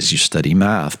social studies, you study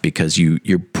math, because you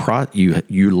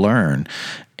learn,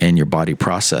 and your body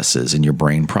processes and your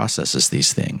brain processes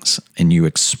these things, and you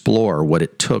explore what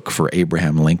it took for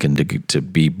Abraham Lincoln to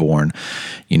be born,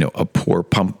 a poor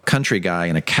country guy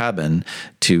in a cabin,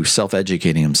 to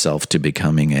self-educating himself, to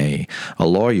becoming a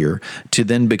lawyer, to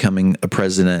then becoming a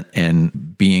president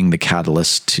and being the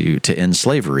catalyst to end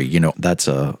slavery. That's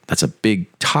a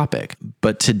big topic.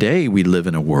 But today we live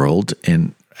in a world,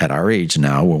 at our age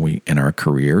now, in our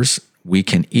careers, we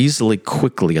can easily,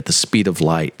 quickly, at the speed of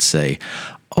light, say,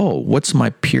 oh, what's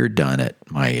my peer done at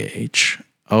my age?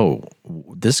 Oh,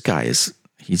 this guy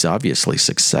he's obviously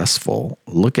successful.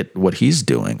 Look at what he's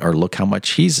doing, or look how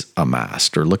much he's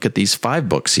amassed, or look at these 5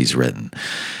 books he's written.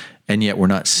 And yet we're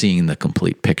not seeing the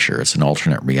complete picture. It's an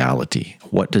alternate reality.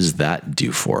 What does that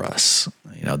do for us?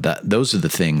 Those are the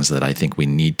things that I think we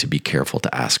need to be careful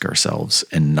to ask ourselves,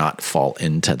 and not fall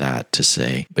into that, to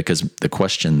say, because the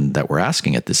question that we're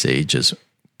asking at this age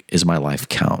is my life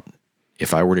count?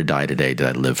 If I were to die today, did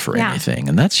I live for anything?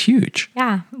 And that's huge.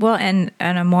 Yeah. Well, and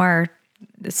on a more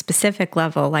specific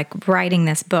level, like writing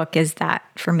this book is that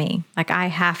for me. Like, I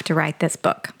have to write this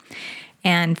book.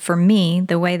 And for me,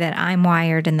 the way that I'm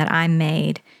wired and that I'm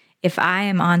made, if I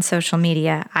am on social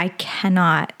media,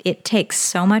 it takes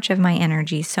so much of my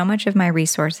energy, so much of my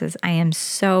resources. I am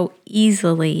so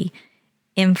easily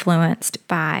influenced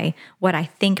by what I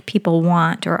think people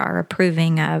want or are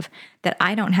approving of, that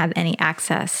I don't have any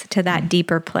access to that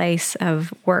deeper place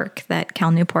of work that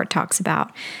Cal Newport talks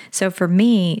about. So for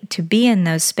me, to be in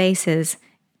those spaces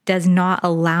does not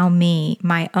allow me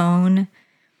my own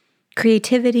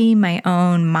creativity, my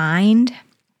own mind,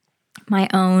 my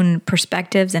own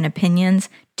perspectives and opinions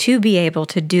to be able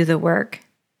to do the work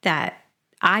that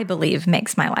I believe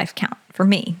makes my life count for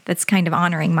me. That's kind of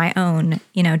honoring my own,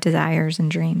 desires and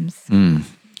dreams.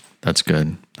 That's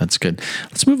good.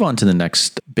 Let's move on to the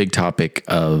next big topic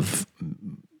of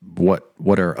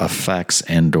what are effects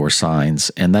and/or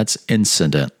signs, and that's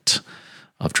incident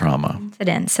of trauma.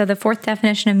 Incident. So the 4th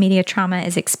definition of media trauma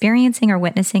is experiencing or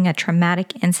witnessing a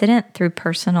traumatic incident through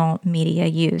personal media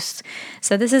use.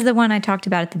 So this is the one I talked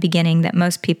about at the beginning that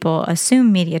most people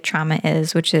assume media trauma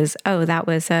is, which is, oh, that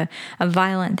was a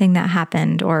violent thing that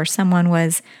happened, or someone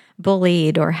was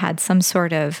bullied or had some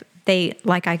sort of,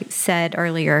 like I said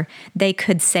earlier, they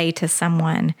could say to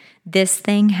someone, this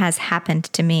thing has happened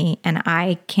to me and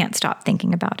I can't stop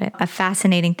thinking about it. A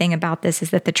fascinating thing about this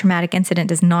is that the traumatic incident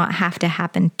does not have to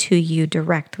happen to you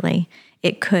directly.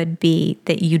 It could be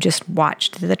that you just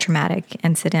watched the traumatic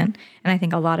incident. And I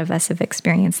think a lot of us have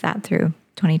experienced that through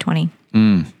 2020.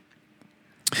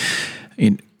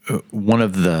 One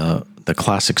of the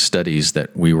classic studies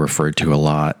that we refer to a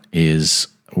lot is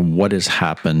what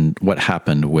happened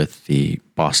with the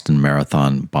Boston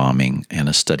Marathon bombing, and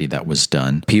a study that was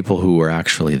done. People who were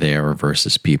actually there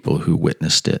versus people who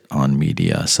witnessed it on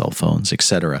media, cell phones,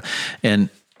 etc. And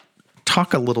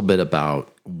talk a little bit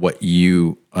about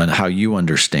how you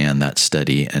understand that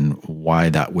study and why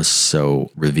that was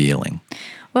so revealing.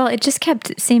 Well, it just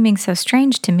kept seeming so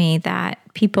strange to me that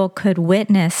people could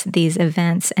witness these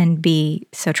events and be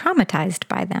so traumatized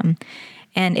by them.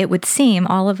 And it would seem,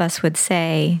 all of us would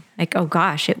say, like, oh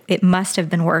gosh, it must have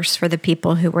been worse for the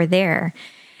people who were there.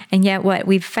 And yet what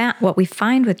we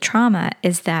find with trauma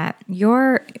is that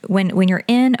when you're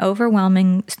in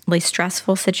overwhelmingly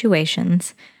stressful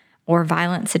situations or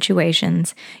violent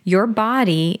situations, your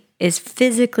body is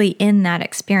physically in that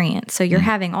experience. So you're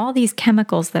having all these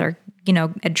chemicals that are,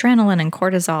 adrenaline and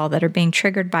cortisol that are being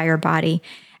triggered by your body,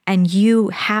 and you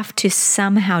have to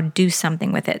somehow do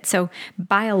something with it. So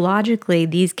biologically,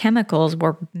 these chemicals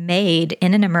were made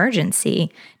in an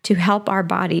emergency to help our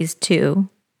bodies to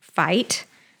fight,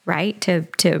 right? To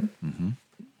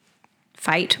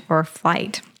fight or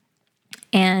flight.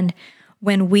 And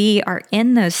when we are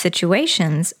in those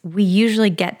situations, we usually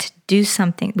get to do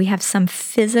something. We have some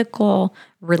physical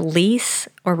release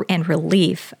and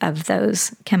relief of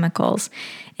those chemicals.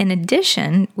 In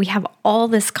addition, we have all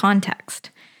this context.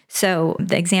 So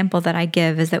the example that I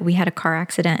give is that we had a car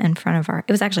accident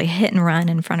it was actually a hit and run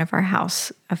in front of our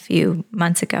house a few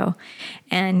months ago.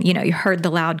 And, you heard the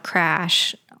loud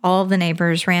crash. All of the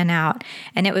neighbors ran out,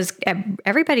 and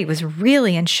everybody was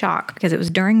really in shock because it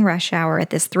was during rush hour at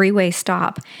this 3-way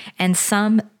stop. And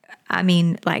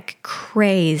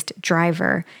crazed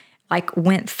driver,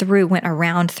 went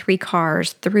around 3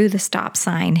 cars, through the stop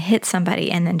sign, hit somebody,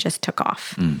 and then just took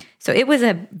off. So it was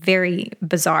a very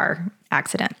bizarre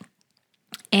accident.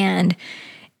 And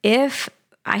if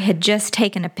I had just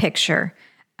taken a picture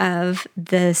of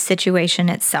the situation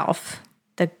itself,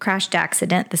 the crashed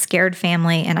accident, the scared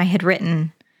family, and I had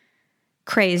written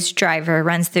crazed driver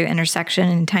runs through intersection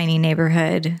in tiny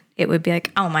neighborhood, it would be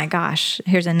like, oh my gosh,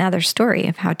 here's another story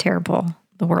of how terrible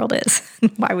the world is,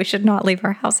 why we should not leave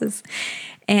our houses.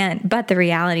 But the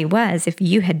reality was, if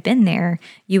you had been there,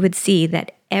 you would see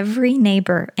that every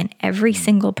neighbor and every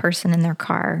single person in their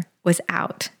car was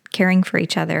out caring for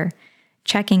each other,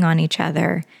 checking on each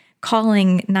other,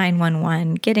 calling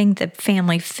 911, getting the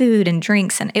family food and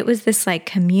drinks. And it was this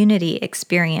community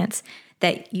experience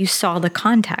that you saw the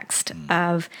context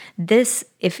of this.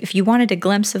 If you wanted a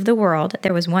glimpse of the world,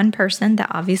 there was one person that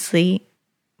obviously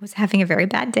was having a very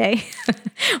bad day.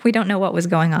 We don't know what was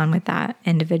going on with that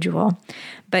individual,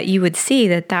 but you would see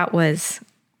that was,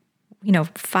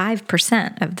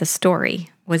 5% of the story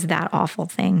was that awful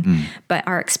thing. But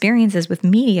our experiences with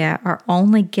media are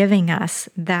only giving us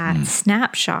that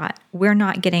snapshot. We're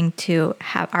not getting to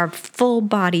have our full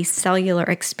body cellular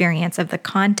experience of the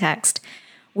context,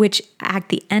 which at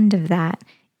the end of that,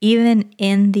 even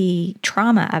in the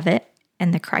trauma of it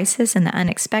and the crisis and the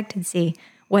unexpectancy,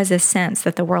 was a sense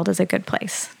that the world is a good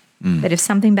place. That if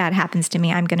something bad happens to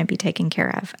me, I'm going to be taken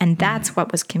care of. And that's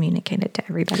what was communicated to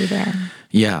everybody there.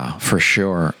 Yeah, for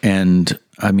sure. And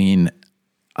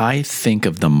I think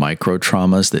of the micro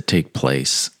traumas that take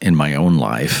place in my own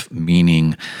life,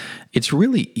 meaning it's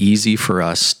really easy for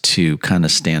us to kind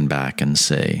of stand back and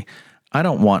say, I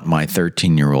don't want my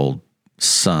 13-year-old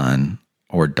son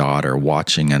or daughter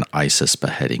watching an ISIS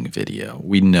beheading video.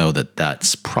 We know that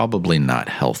that's probably not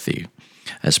healthy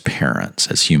as parents,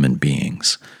 as human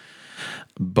beings.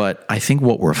 But I think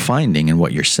what we're finding and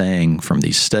what you're saying from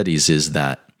these studies is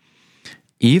that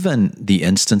even the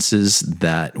instances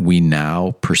that we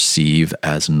now perceive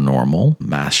as normal,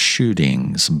 mass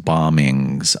shootings,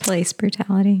 bombings,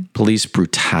 police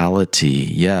brutality,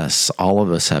 yes, all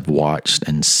of us have watched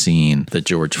and seen the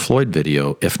George Floyd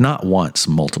video, if not once,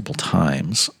 multiple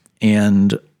times.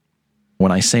 And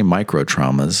when I say micro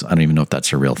traumas, I don't even know if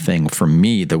that's a real thing. For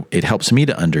me, it helps me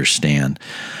to understand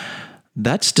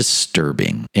that's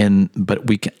disturbing. But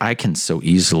I can so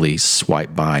easily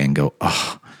swipe by and go,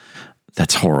 oh,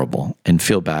 that's horrible, and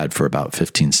feel bad for about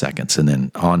 15 seconds and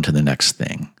then on to the next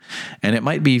thing. And it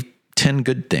might be 10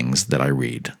 good things that I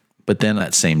read, but then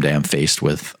that same day I'm faced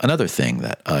with another thing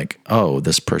that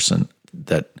this person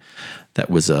that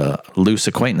was a loose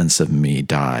acquaintance of me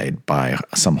died by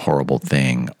some horrible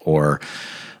thing, or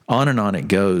on it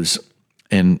goes.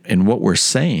 And what we're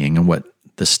saying and what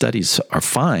the studies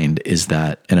find is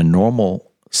that in a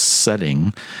normal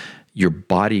setting, your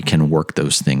body can work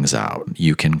those things out.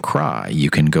 You can cry. You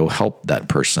can go help that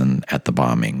person at the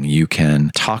bombing. You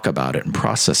can talk about it and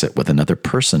process it with another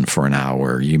person for an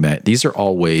hour. These are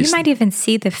all ways. You might even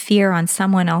see the fear on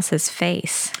someone else's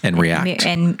face and react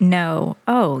and know,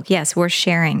 oh, yes, we're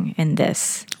sharing in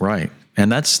this. Right.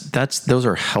 And those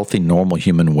are healthy, normal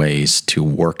human ways to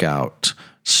work out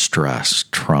stress,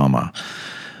 trauma.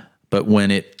 But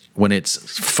when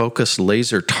it's focused,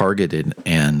 laser targeted,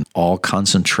 and all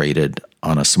concentrated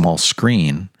on a small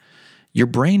screen, your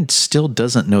brain still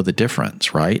doesn't know the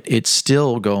difference, right? It's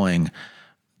still going,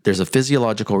 there's a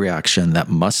physiological reaction that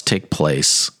must take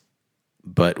place,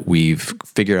 but we've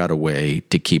figured out a way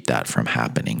to keep that from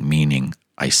happening, meaning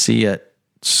I see it,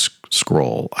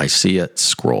 scroll. I see it,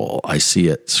 scroll. I see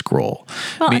it, scroll.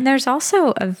 Well, and there's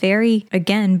also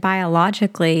again,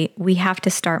 biologically, we have to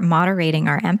start moderating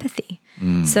our empathy.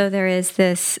 So there is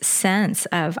this sense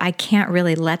of, I can't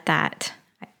really let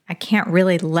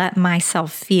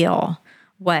myself feel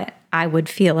what I would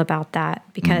feel about that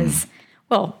because,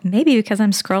 well, maybe because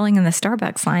I'm scrolling in the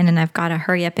Starbucks line and I've got to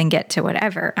hurry up and get to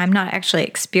whatever. I'm not actually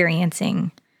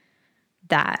experiencing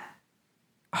that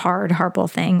horrible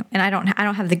thing, and I don't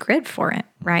have the grid for it,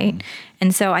 right?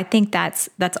 And so I think that's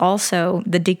also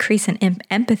the decrease in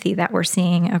empathy that we're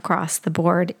seeing across the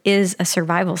board is a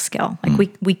survival skill.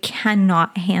 Like we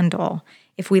cannot handle,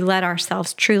 if we let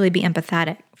ourselves truly be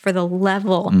empathetic for the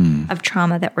level of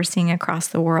trauma that we're seeing across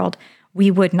the world,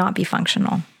 we would not be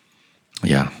functional.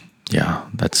 Yeah,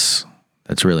 that's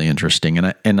really interesting,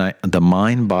 and the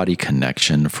mind-body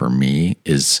connection for me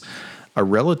is a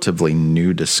relatively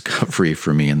new discovery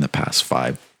for me in the past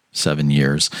 5-7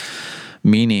 years,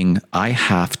 meaning I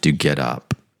have to get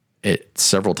up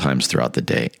several times throughout the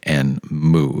day and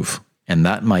move. And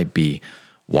that might be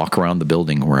walk around the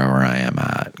building wherever I am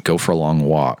at, go for a long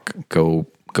walk, go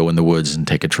in the woods and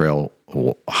take a trail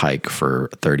hike for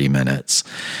 30 minutes.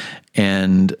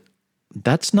 And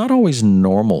that's not always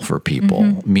normal for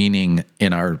people, meaning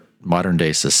in our modern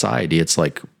day society, it's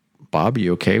like, Bob,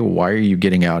 you okay? Why are you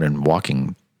getting out and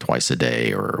walking twice a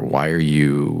day? Or why are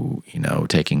you,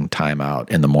 taking time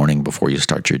out in the morning before you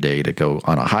start your day to go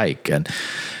on a hike? And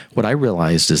what I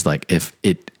realized is like, if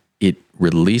it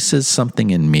releases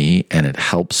something in me and it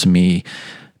helps me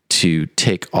to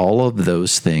take all of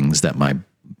those things that my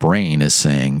brain is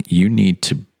saying, you need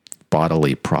to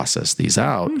bodily process these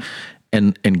out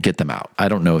and get them out. I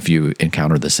don't know if you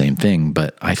encounter the same thing,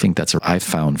 but I think that's what I've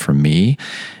found for me.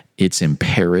 It's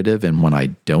imperative, and when I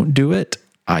don't do it,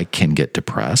 I can get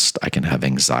depressed, I can have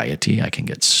anxiety, I can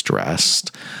get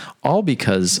stressed, all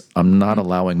because I'm not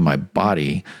allowing my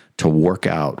body to work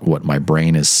out what my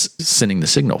brain is sending the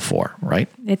signal for, right?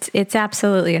 It's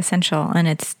absolutely essential, and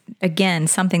it's, again,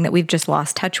 something that we've just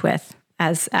lost touch with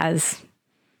as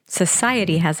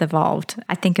society has evolved.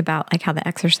 I think about like how the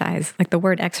exercise, like the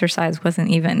word exercise wasn't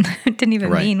even, didn't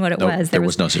even mean what it was. There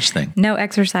was no such thing. No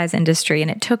exercise industry. And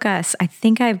it took us, I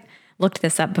think I've looked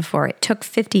this up before, it took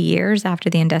 50 years after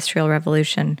the Industrial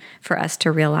Revolution for us to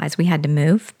realize we had to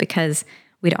move because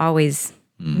we'd always,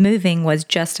 moving was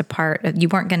just a part of, you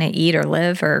weren't going to eat or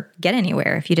live or get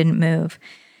anywhere if you didn't move.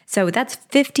 So that's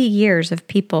 50 years of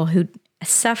people who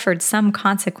suffered some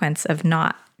consequence of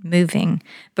not moving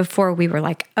before we were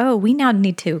like, oh, we now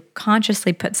need to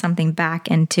consciously put something back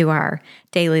into our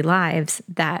daily lives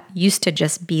that used to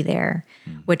just be there,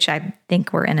 which I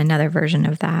think we're in another version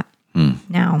of that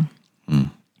now.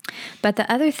 But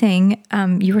the other thing,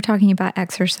 you were talking about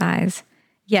exercise.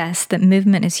 Yes, that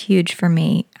movement is huge for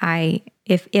me.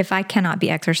 If I cannot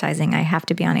be exercising, I have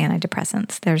to be on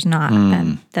antidepressants. There's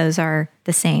not, those are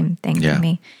the same thing for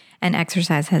me. And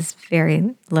exercise has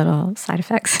very little side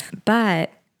effects.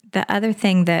 But the other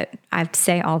thing that I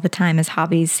say all the time is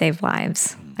hobbies save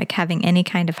lives. Like having any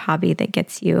kind of hobby that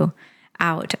gets you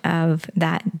out of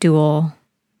that dual,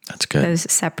 that's good,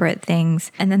 those separate things.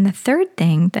 And then the third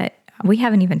thing that we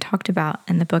haven't even talked about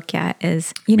in the book yet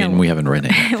is, we haven't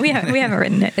written it. we haven't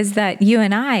written it, is that you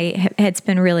and I, it's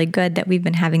been really good that we've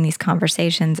been having these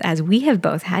conversations as we have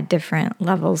both had different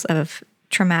levels of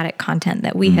traumatic content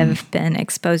that we have been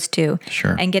exposed to.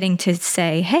 Sure. And getting to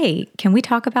say, hey, can we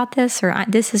talk about this? Or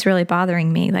this is really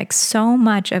bothering me. Like so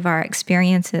much of our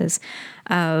experiences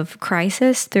of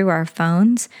crisis through our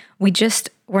phones,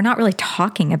 we're not really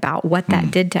talking about what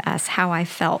that did to us, how I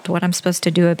felt, what I'm supposed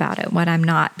to do about it, what I'm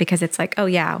not, because it's like, oh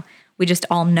yeah, we just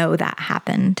all know that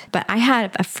happened. But I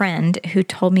had a friend who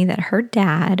told me that her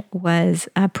dad was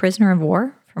a prisoner of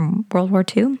war from World War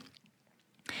II.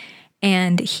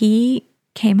 And he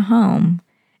came home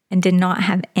and did not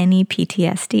have any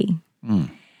PTSD.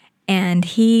 And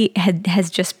he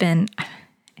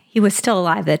was still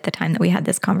alive at the time that we had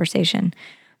this conversation,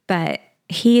 But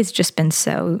he has just been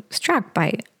so struck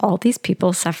by all these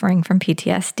people suffering from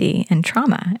PTSD and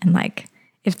trauma. And like,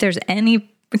 if there's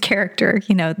any character,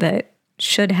 that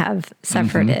should have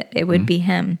suffered it would be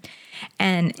him.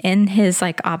 And in his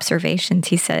like observations,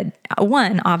 he said,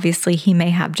 one, obviously he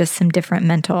may have just some different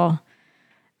mental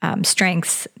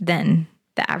strengths than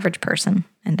the average person.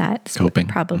 And that's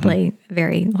probably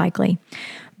very likely.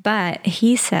 But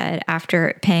he said,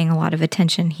 after paying a lot of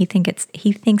attention, he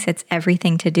thinks it's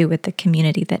everything to do with the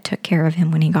community that took care of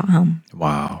him when he got home.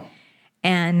 Wow.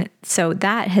 And so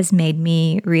that has made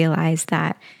me realize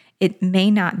that it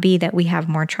may not be that we have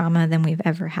more trauma than we've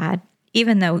ever had,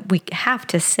 even though we have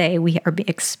to say we are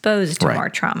exposed to more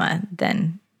trauma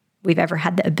than we've ever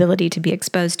had the ability to be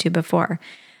exposed to before,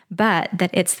 but that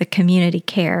it's the community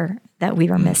care that we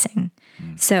were missing.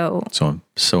 So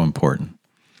important.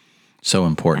 So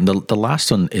important. The last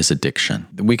one is addiction.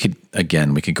 We could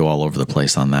go all over the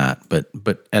place on that,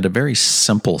 but at a very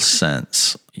simple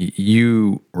sense,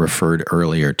 you referred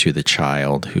earlier to the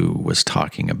child who was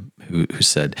talking, who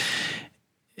said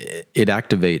it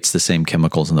activates the same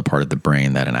chemicals in the part of the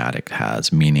brain that an addict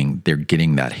has, meaning they're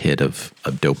getting that hit of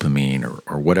dopamine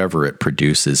or whatever it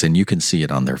produces. And you can see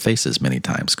it on their faces many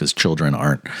times because children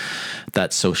aren't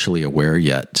that socially aware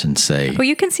yet and say... Well,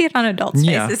 you can see it on adults'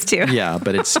 faces too. Yeah,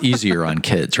 but it's easier on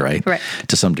kids, right? Right.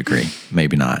 To some degree,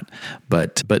 maybe not.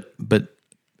 But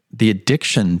the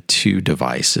addiction to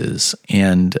devices,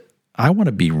 and I want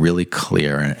to be really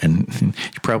clear, and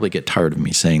you probably get tired of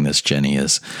me saying this, Jenny,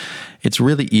 is it's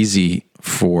really easy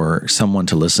for someone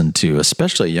to listen to,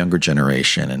 especially a younger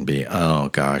generation, and be, oh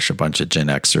gosh, a bunch of Gen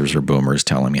Xers or boomers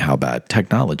telling me how bad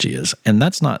technology is. And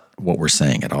that's not what we're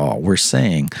saying at all. We're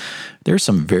saying there's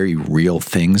some very real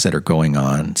things that are going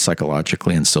on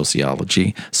psychologically and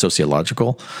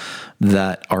sociological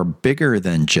that are bigger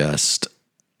than just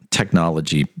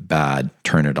technology bad,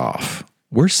 turn it off.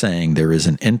 We're saying there is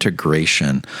an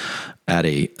integration at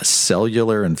a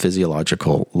cellular and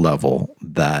physiological level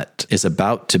that is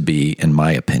about to be, in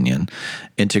my opinion,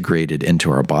 integrated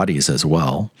into our bodies as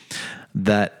well,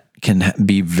 that can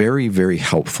be very, very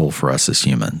helpful for us as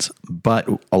humans. But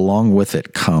along with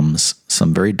it comes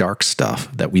some very dark stuff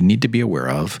that we need to be aware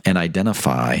of and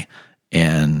identify.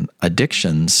 And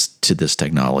addictions to this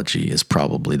technology is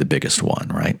probably the biggest one,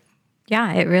 right?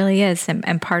 Yeah, it really is.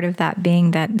 And part of that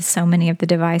being that so many of the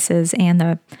devices and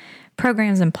the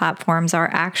programs and platforms are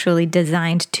actually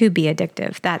designed to be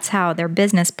addictive. That's how their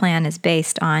business plan is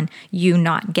based on you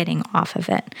not getting off of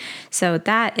it. So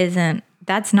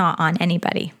that's not on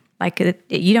anybody. Like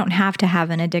you don't have to have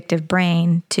an addictive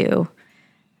brain to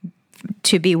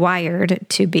be wired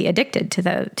to be addicted to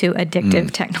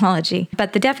addictive technology.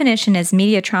 But the definition is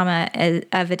media trauma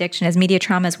of addiction is media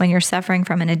trauma is when you're suffering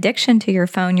from an addiction to your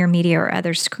phone, your media, or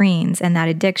other screens. And that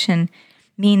addiction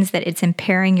means that it's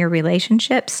impairing your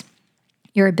relationships,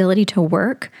 your ability to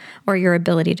work, or your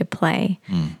ability to play.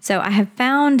 So I have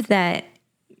found that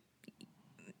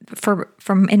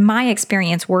from in my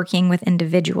experience working with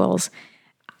individuals,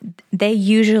 they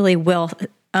usually will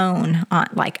own on,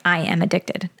 like, I am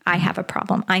addicted. I have a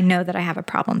problem. I know that I have a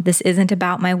problem. This isn't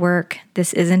about my work.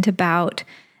 This isn't about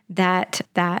that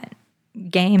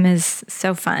game is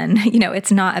so fun.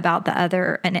 It's not about the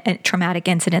other a traumatic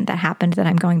incident that happened that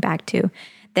I'm going back to.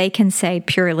 They can say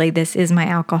purely, this is my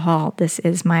alcohol. This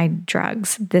is my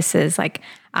drugs. This is like,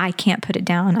 I can't put it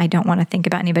down. I don't want to think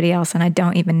about anybody else. And I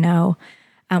don't even know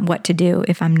what to do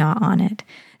if I'm not on it.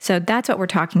 So that's what we're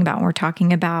talking about. We're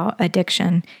talking about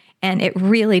addiction. And it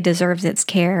really deserves its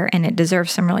care, and it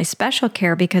deserves some really special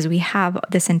care because we have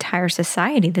this entire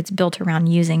society that's built around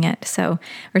using it. So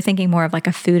we're thinking more of like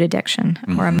a food addiction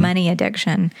or a money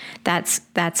addiction.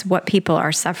 That's what people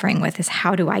are suffering with, is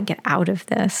how do I get out of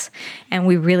this? And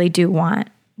we really do want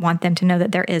them to know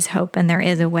that there is hope and there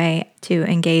is a way to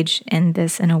engage in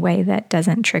this in a way that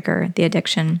doesn't trigger the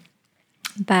addiction.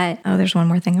 But, there's one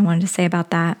more thing I wanted to say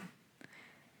about that.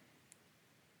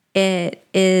 It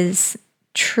is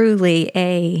truly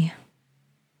I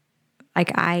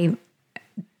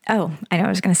know what I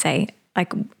was going to say,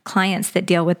 like clients that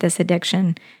deal with this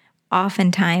addiction,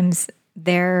 oftentimes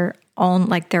their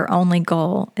only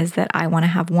goal is that I want to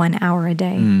have 1 hour a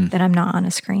day that I'm not on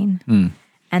a screen.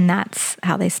 And that's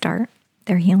how they start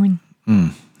their healing.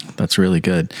 That's really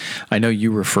good. I know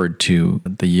you referred to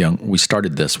we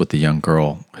started this with the young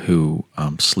girl who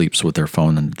sleeps with their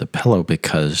phone under the pillow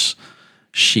because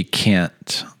she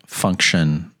can't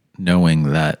function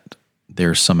knowing that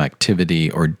there's some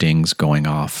activity or dings going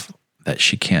off that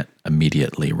she can't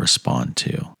immediately respond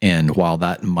to. And while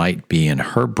that might be in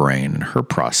her brain and her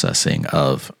processing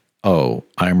of,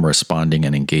 I'm responding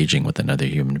and engaging with another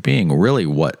human being, really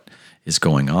what is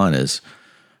going on is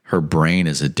her brain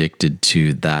is addicted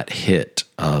to that hit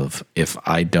of, if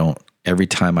I don't, every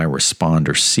time I respond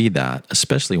or see that,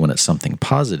 especially when it's something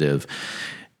positive,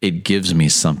 it gives me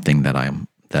something that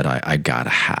I gotta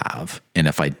have. And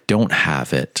if I don't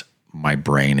have it, my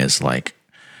brain is like,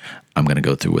 I'm going to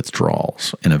go through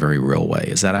withdrawals in a very real way.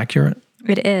 Is that accurate?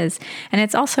 It is. And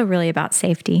it's also really about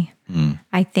safety.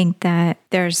 I think that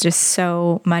there's just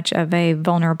so much of a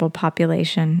vulnerable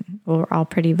population. We're all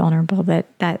pretty vulnerable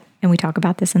that, and we talk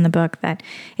about this in the book, that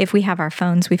if we have our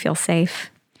phones, we feel safe.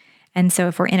 And so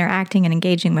if we're interacting and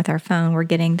engaging with our phone, we're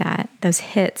getting those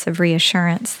hits of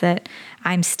reassurance that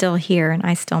I'm still here and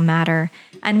I still matter.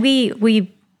 And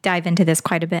we dive into this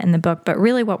quite a bit in the book, but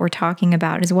really what we're talking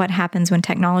about is what happens when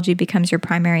technology becomes your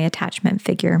primary attachment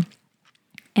figure.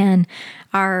 And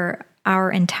our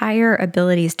entire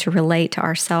abilities to relate to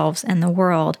ourselves and the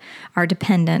world are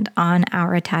dependent on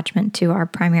our attachment to our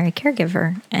primary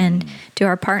caregiver and to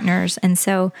our partners. And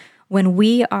so when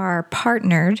we are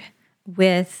partnered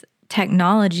with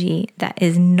technology that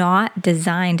is not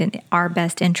designed in our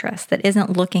best interest, that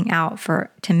isn't looking out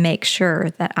to make sure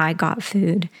that I got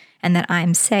food and that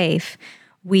I'm safe,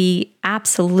 we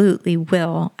absolutely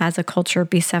will, as a culture,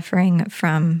 be suffering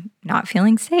from not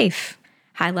feeling safe,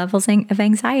 high levels of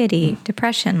anxiety,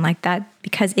 depression, like that,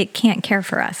 because it can't care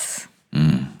for us.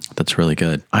 That's really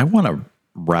good. I want to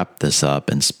wrap this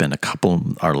up and spend a couple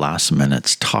of our last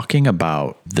minutes talking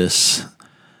about this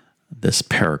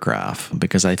paragraph,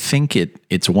 because I think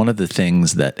it's one of the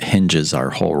things that hinges our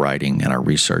whole writing and our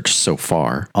research so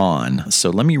far on.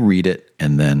 So let me read it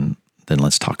and then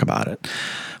let's talk about it.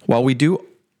 While we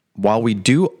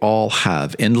do all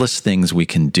have endless things we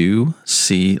can do,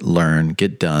 see, learn,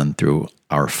 get done through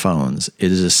our phones,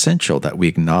 it is essential that we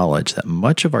acknowledge that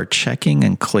much of our checking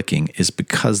and clicking is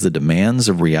because the demands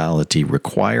of reality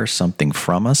require something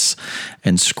from us,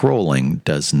 and scrolling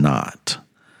does not.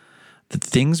 The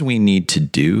things we need to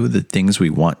do, the things we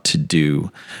want to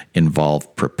do,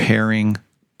 involve preparing,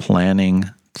 planning,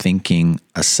 thinking,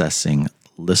 assessing,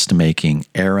 list making,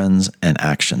 errands, and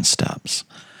action steps.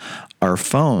 Our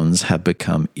phones have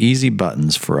become easy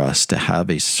buttons for us to have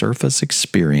a surface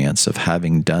experience of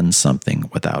having done something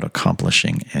without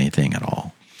accomplishing anything at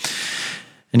all.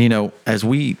 And, as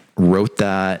we wrote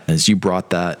that, as you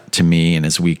brought that to me, and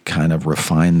as we kind of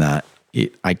refined that,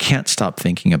 I can't stop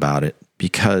thinking about it,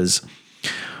 because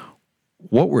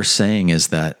what we're saying is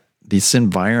that this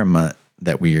environment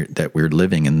that we're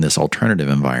living in, this alternative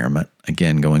environment,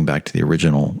 again, going back to the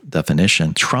original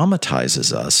definition,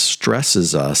 traumatizes us,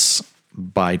 stresses us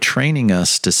by training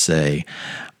us to say,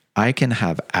 I can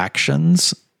have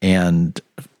actions and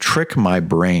trick my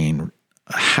brain,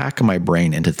 hack my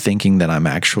brain into thinking that I'm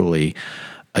actually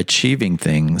achieving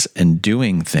things and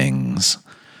doing things,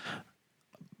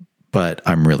 but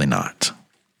I'm really not,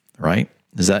 right?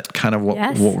 Is that kind of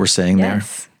what we're saying there?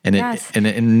 And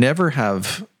it never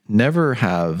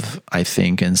have, I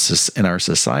think, in our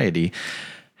society,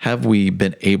 have we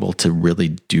been able to really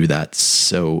do that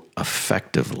so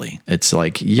effectively. It's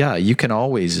like, yeah, you can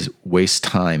always waste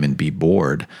time and be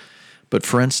bored. But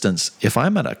for instance, if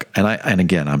I'm and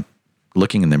again, I'm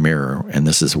looking in the mirror, and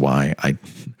this is why I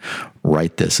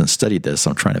write this and study this,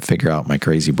 I'm trying to figure out my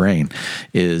crazy brain,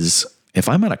 is if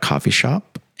I'm at a coffee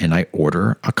shop and I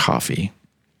order a coffee,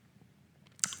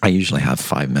 I usually have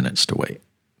 5 minutes to wait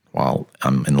while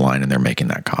I'm in line and they're making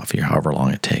that coffee, or however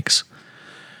long it takes.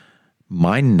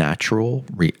 My natural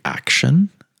reaction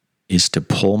is to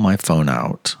pull my phone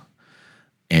out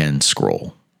and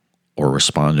scroll or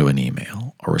respond to an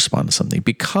email or respond to something,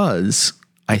 because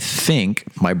I think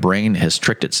my brain has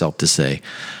tricked itself to say,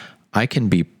 I can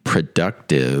be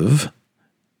productive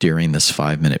during this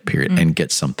 5-minute period and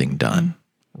get something done.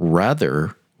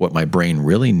 Rather, what my brain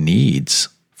really needs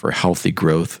for healthy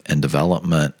growth and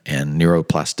development and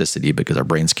neuroplasticity, because our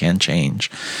brains can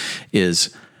change,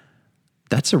 is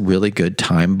that's a really good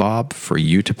time, Bob, for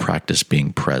you to practice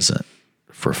being present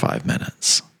for 5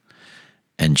 minutes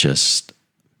and just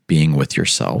being with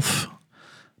yourself,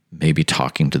 maybe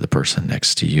talking to the person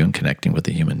next to you and connecting with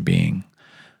a human being.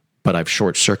 But I've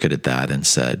short-circuited that and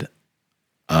said,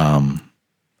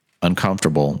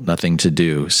 uncomfortable, nothing to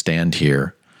do, stand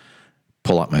here,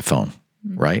 pull out my phone,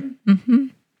 right? Mm-hmm.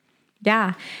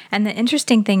 Yeah. And the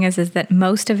interesting thing is that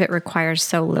most of it requires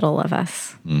so little of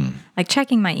us. Like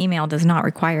checking my email does not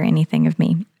require anything of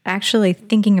me. Actually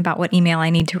thinking about what email I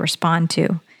need to respond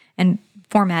to and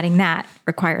formatting that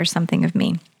requires something of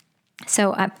me.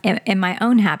 So in my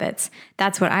own habits,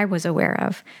 that's what I was aware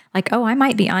of. Like, oh, I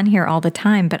might be on here all the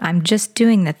time, but I'm just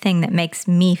doing the thing that makes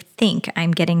me think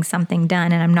I'm getting something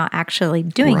done and I'm not actually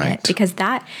doing it, because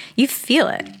that, you feel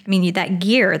it. I mean, that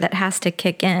gear that has to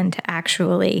kick in to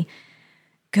actually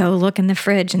go look in the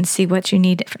fridge and see what you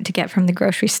need to get from the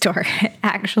grocery store. It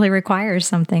actually requires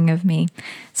something of me.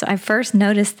 So I first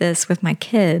noticed this with my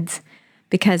kids,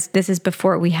 because this is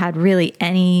before we had really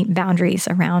any boundaries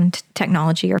around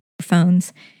technology or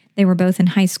phones. They were both in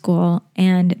high school,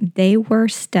 and they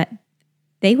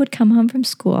would come home from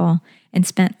school and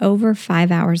spent over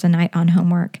 5 hours a night on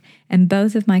homework. And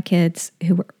both of my kids,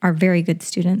 who are very good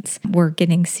students, were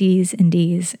getting C's and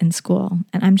D's in school.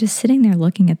 And I'm just sitting there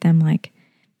looking at them like,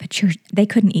 but they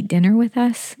couldn't eat dinner with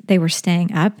us. They were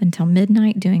staying up until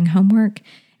midnight doing homework.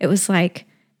 It was like,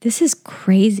 this is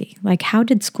crazy. Like, how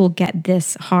did school get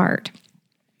this hard?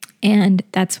 And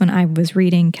that's when I was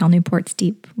reading Cal Newport's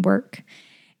Deep Work.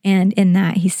 And in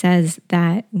that, he says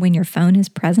that when your phone is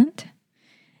present,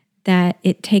 that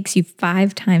it takes you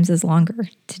 5 times as longer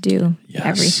to do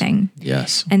everything.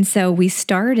 Yes. And so we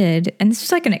started, and this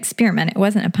was like an experiment. It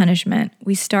wasn't a punishment.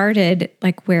 We started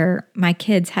like where my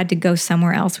kids had to go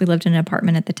somewhere else. We lived in an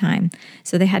apartment at the time.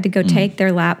 So they had to go take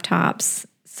their laptops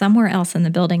somewhere else in the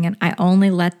building, and I only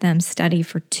let them study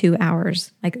for 2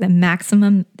 hours. Like the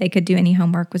maximum they could do any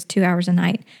homework was 2 hours a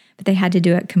night, but they had to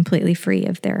do it completely free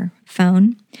of their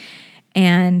phone.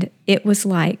 And it was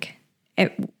like,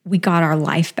 we got our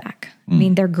life back. I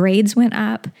mean, their grades went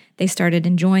up. They started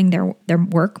enjoying their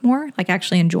work more, like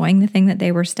actually enjoying the thing that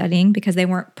they were studying, because they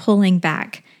weren't pulling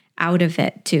back out of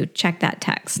it to check that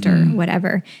text or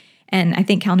whatever. And I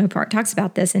think Cal Newport talks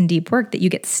about this in Deep Work, that you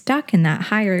get stuck in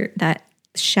that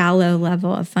shallow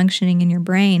level of functioning in your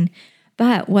brain.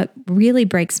 But what really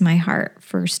breaks my heart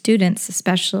for students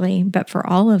especially, but for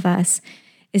all of us,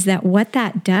 is that what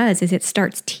that does is it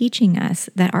starts teaching us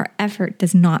that our effort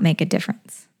does not make a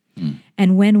difference.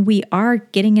 And when we are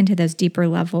getting into those deeper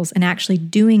levels and actually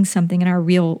doing something in our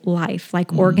real life,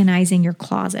 like organizing your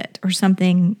closet or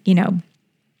something,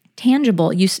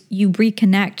 tangible, you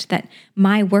reconnect that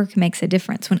my work makes a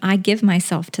difference. When I give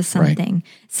myself to something,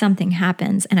 something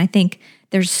happens. And I think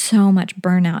there's so much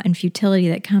burnout and futility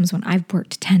that comes when I've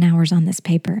worked 10 hours on this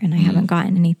paper and I haven't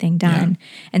gotten anything done. Yeah.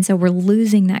 And so we're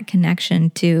losing that connection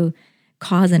to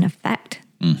cause and effect.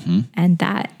 And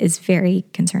that is very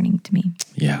concerning to me.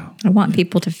 Yeah. I want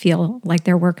people to feel like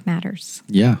their work matters.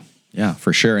 Yeah. Yeah,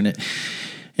 for sure. And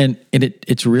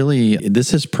it's really,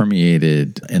 this has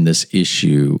permeated in this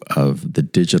issue of the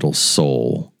digital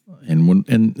soul.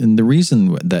 And the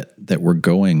reason that we're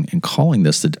going and calling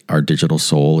this our digital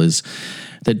soul is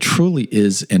that truly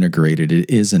is integrated.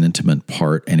 It is an intimate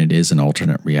part, and it is an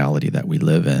alternate reality that we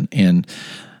live in. And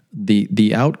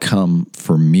the outcome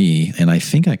for me, and I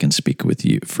think I can speak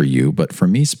for you, but for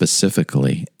me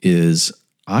specifically, is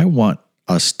I want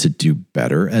us to do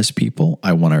better as people.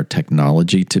 I want our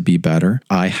technology to be better.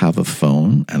 I have a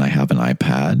phone and I have an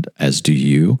iPad, as do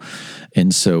you.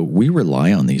 And so we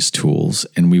rely on these tools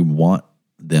and we want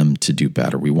them to do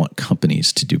better. We want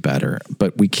companies to do better,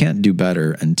 but we can't do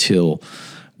better until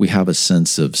we have a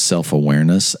sense of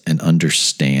self-awareness and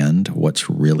understand what's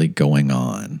really going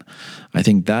on. I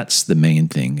think that's the main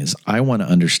thing, is I want to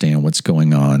understand what's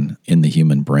going on in the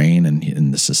human brain and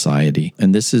in the society.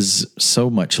 And this is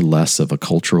so much less of a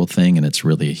cultural thing, and it's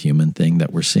really a human thing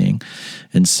that we're seeing.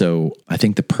 And so I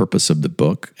think the purpose of the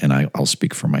book, and I'll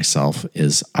speak for myself,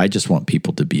 is I just want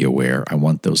people to be aware. I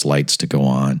want those lights to go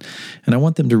on. And I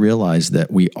want them to realize that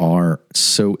we are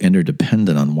so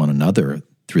interdependent on one another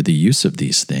through the use of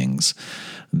these things,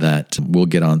 that we'll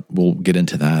get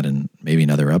into that in maybe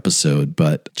another episode,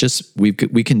 but just we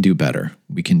can do better.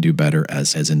 We can do better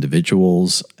as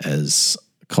individuals, as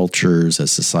cultures,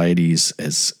 as societies,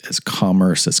 as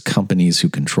commerce, as companies who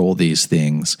control these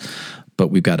things, but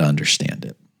we've got to understand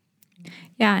it.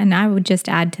 Yeah, and I would just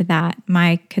add to that,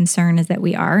 my concern is that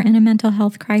we are in a mental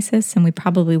health crisis, and we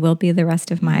probably will be the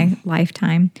rest of my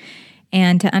lifetime.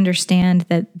 And to understand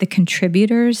that the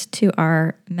contributors to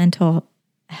our mental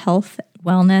health,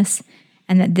 wellness,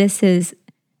 and that this is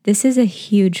a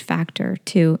huge factor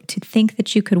to think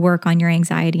that you could work on your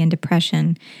anxiety and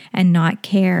depression and not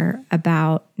care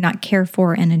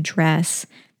for and address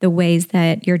the ways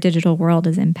that your digital world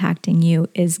is impacting you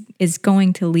is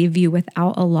going to leave you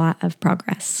without a lot of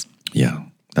progress. Yeah,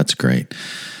 that's great.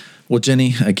 Well,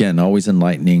 Jenny, again, always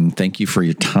enlightening. Thank you for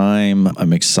your time.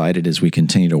 I'm excited as we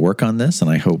continue to work on this, and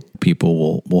I hope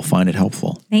people will find it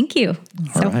helpful. Thank you.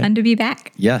 So fun to be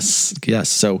back. Yes.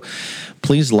 So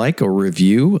please like or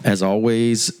review. As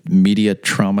always,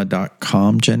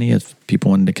 mediatrauma.com, Jenny, if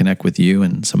people wanted to connect with you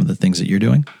and some of the things that you're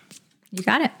doing. You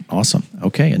got it. Awesome.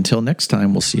 Okay. Until next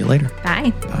time, we'll see you later.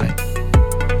 Bye. Bye.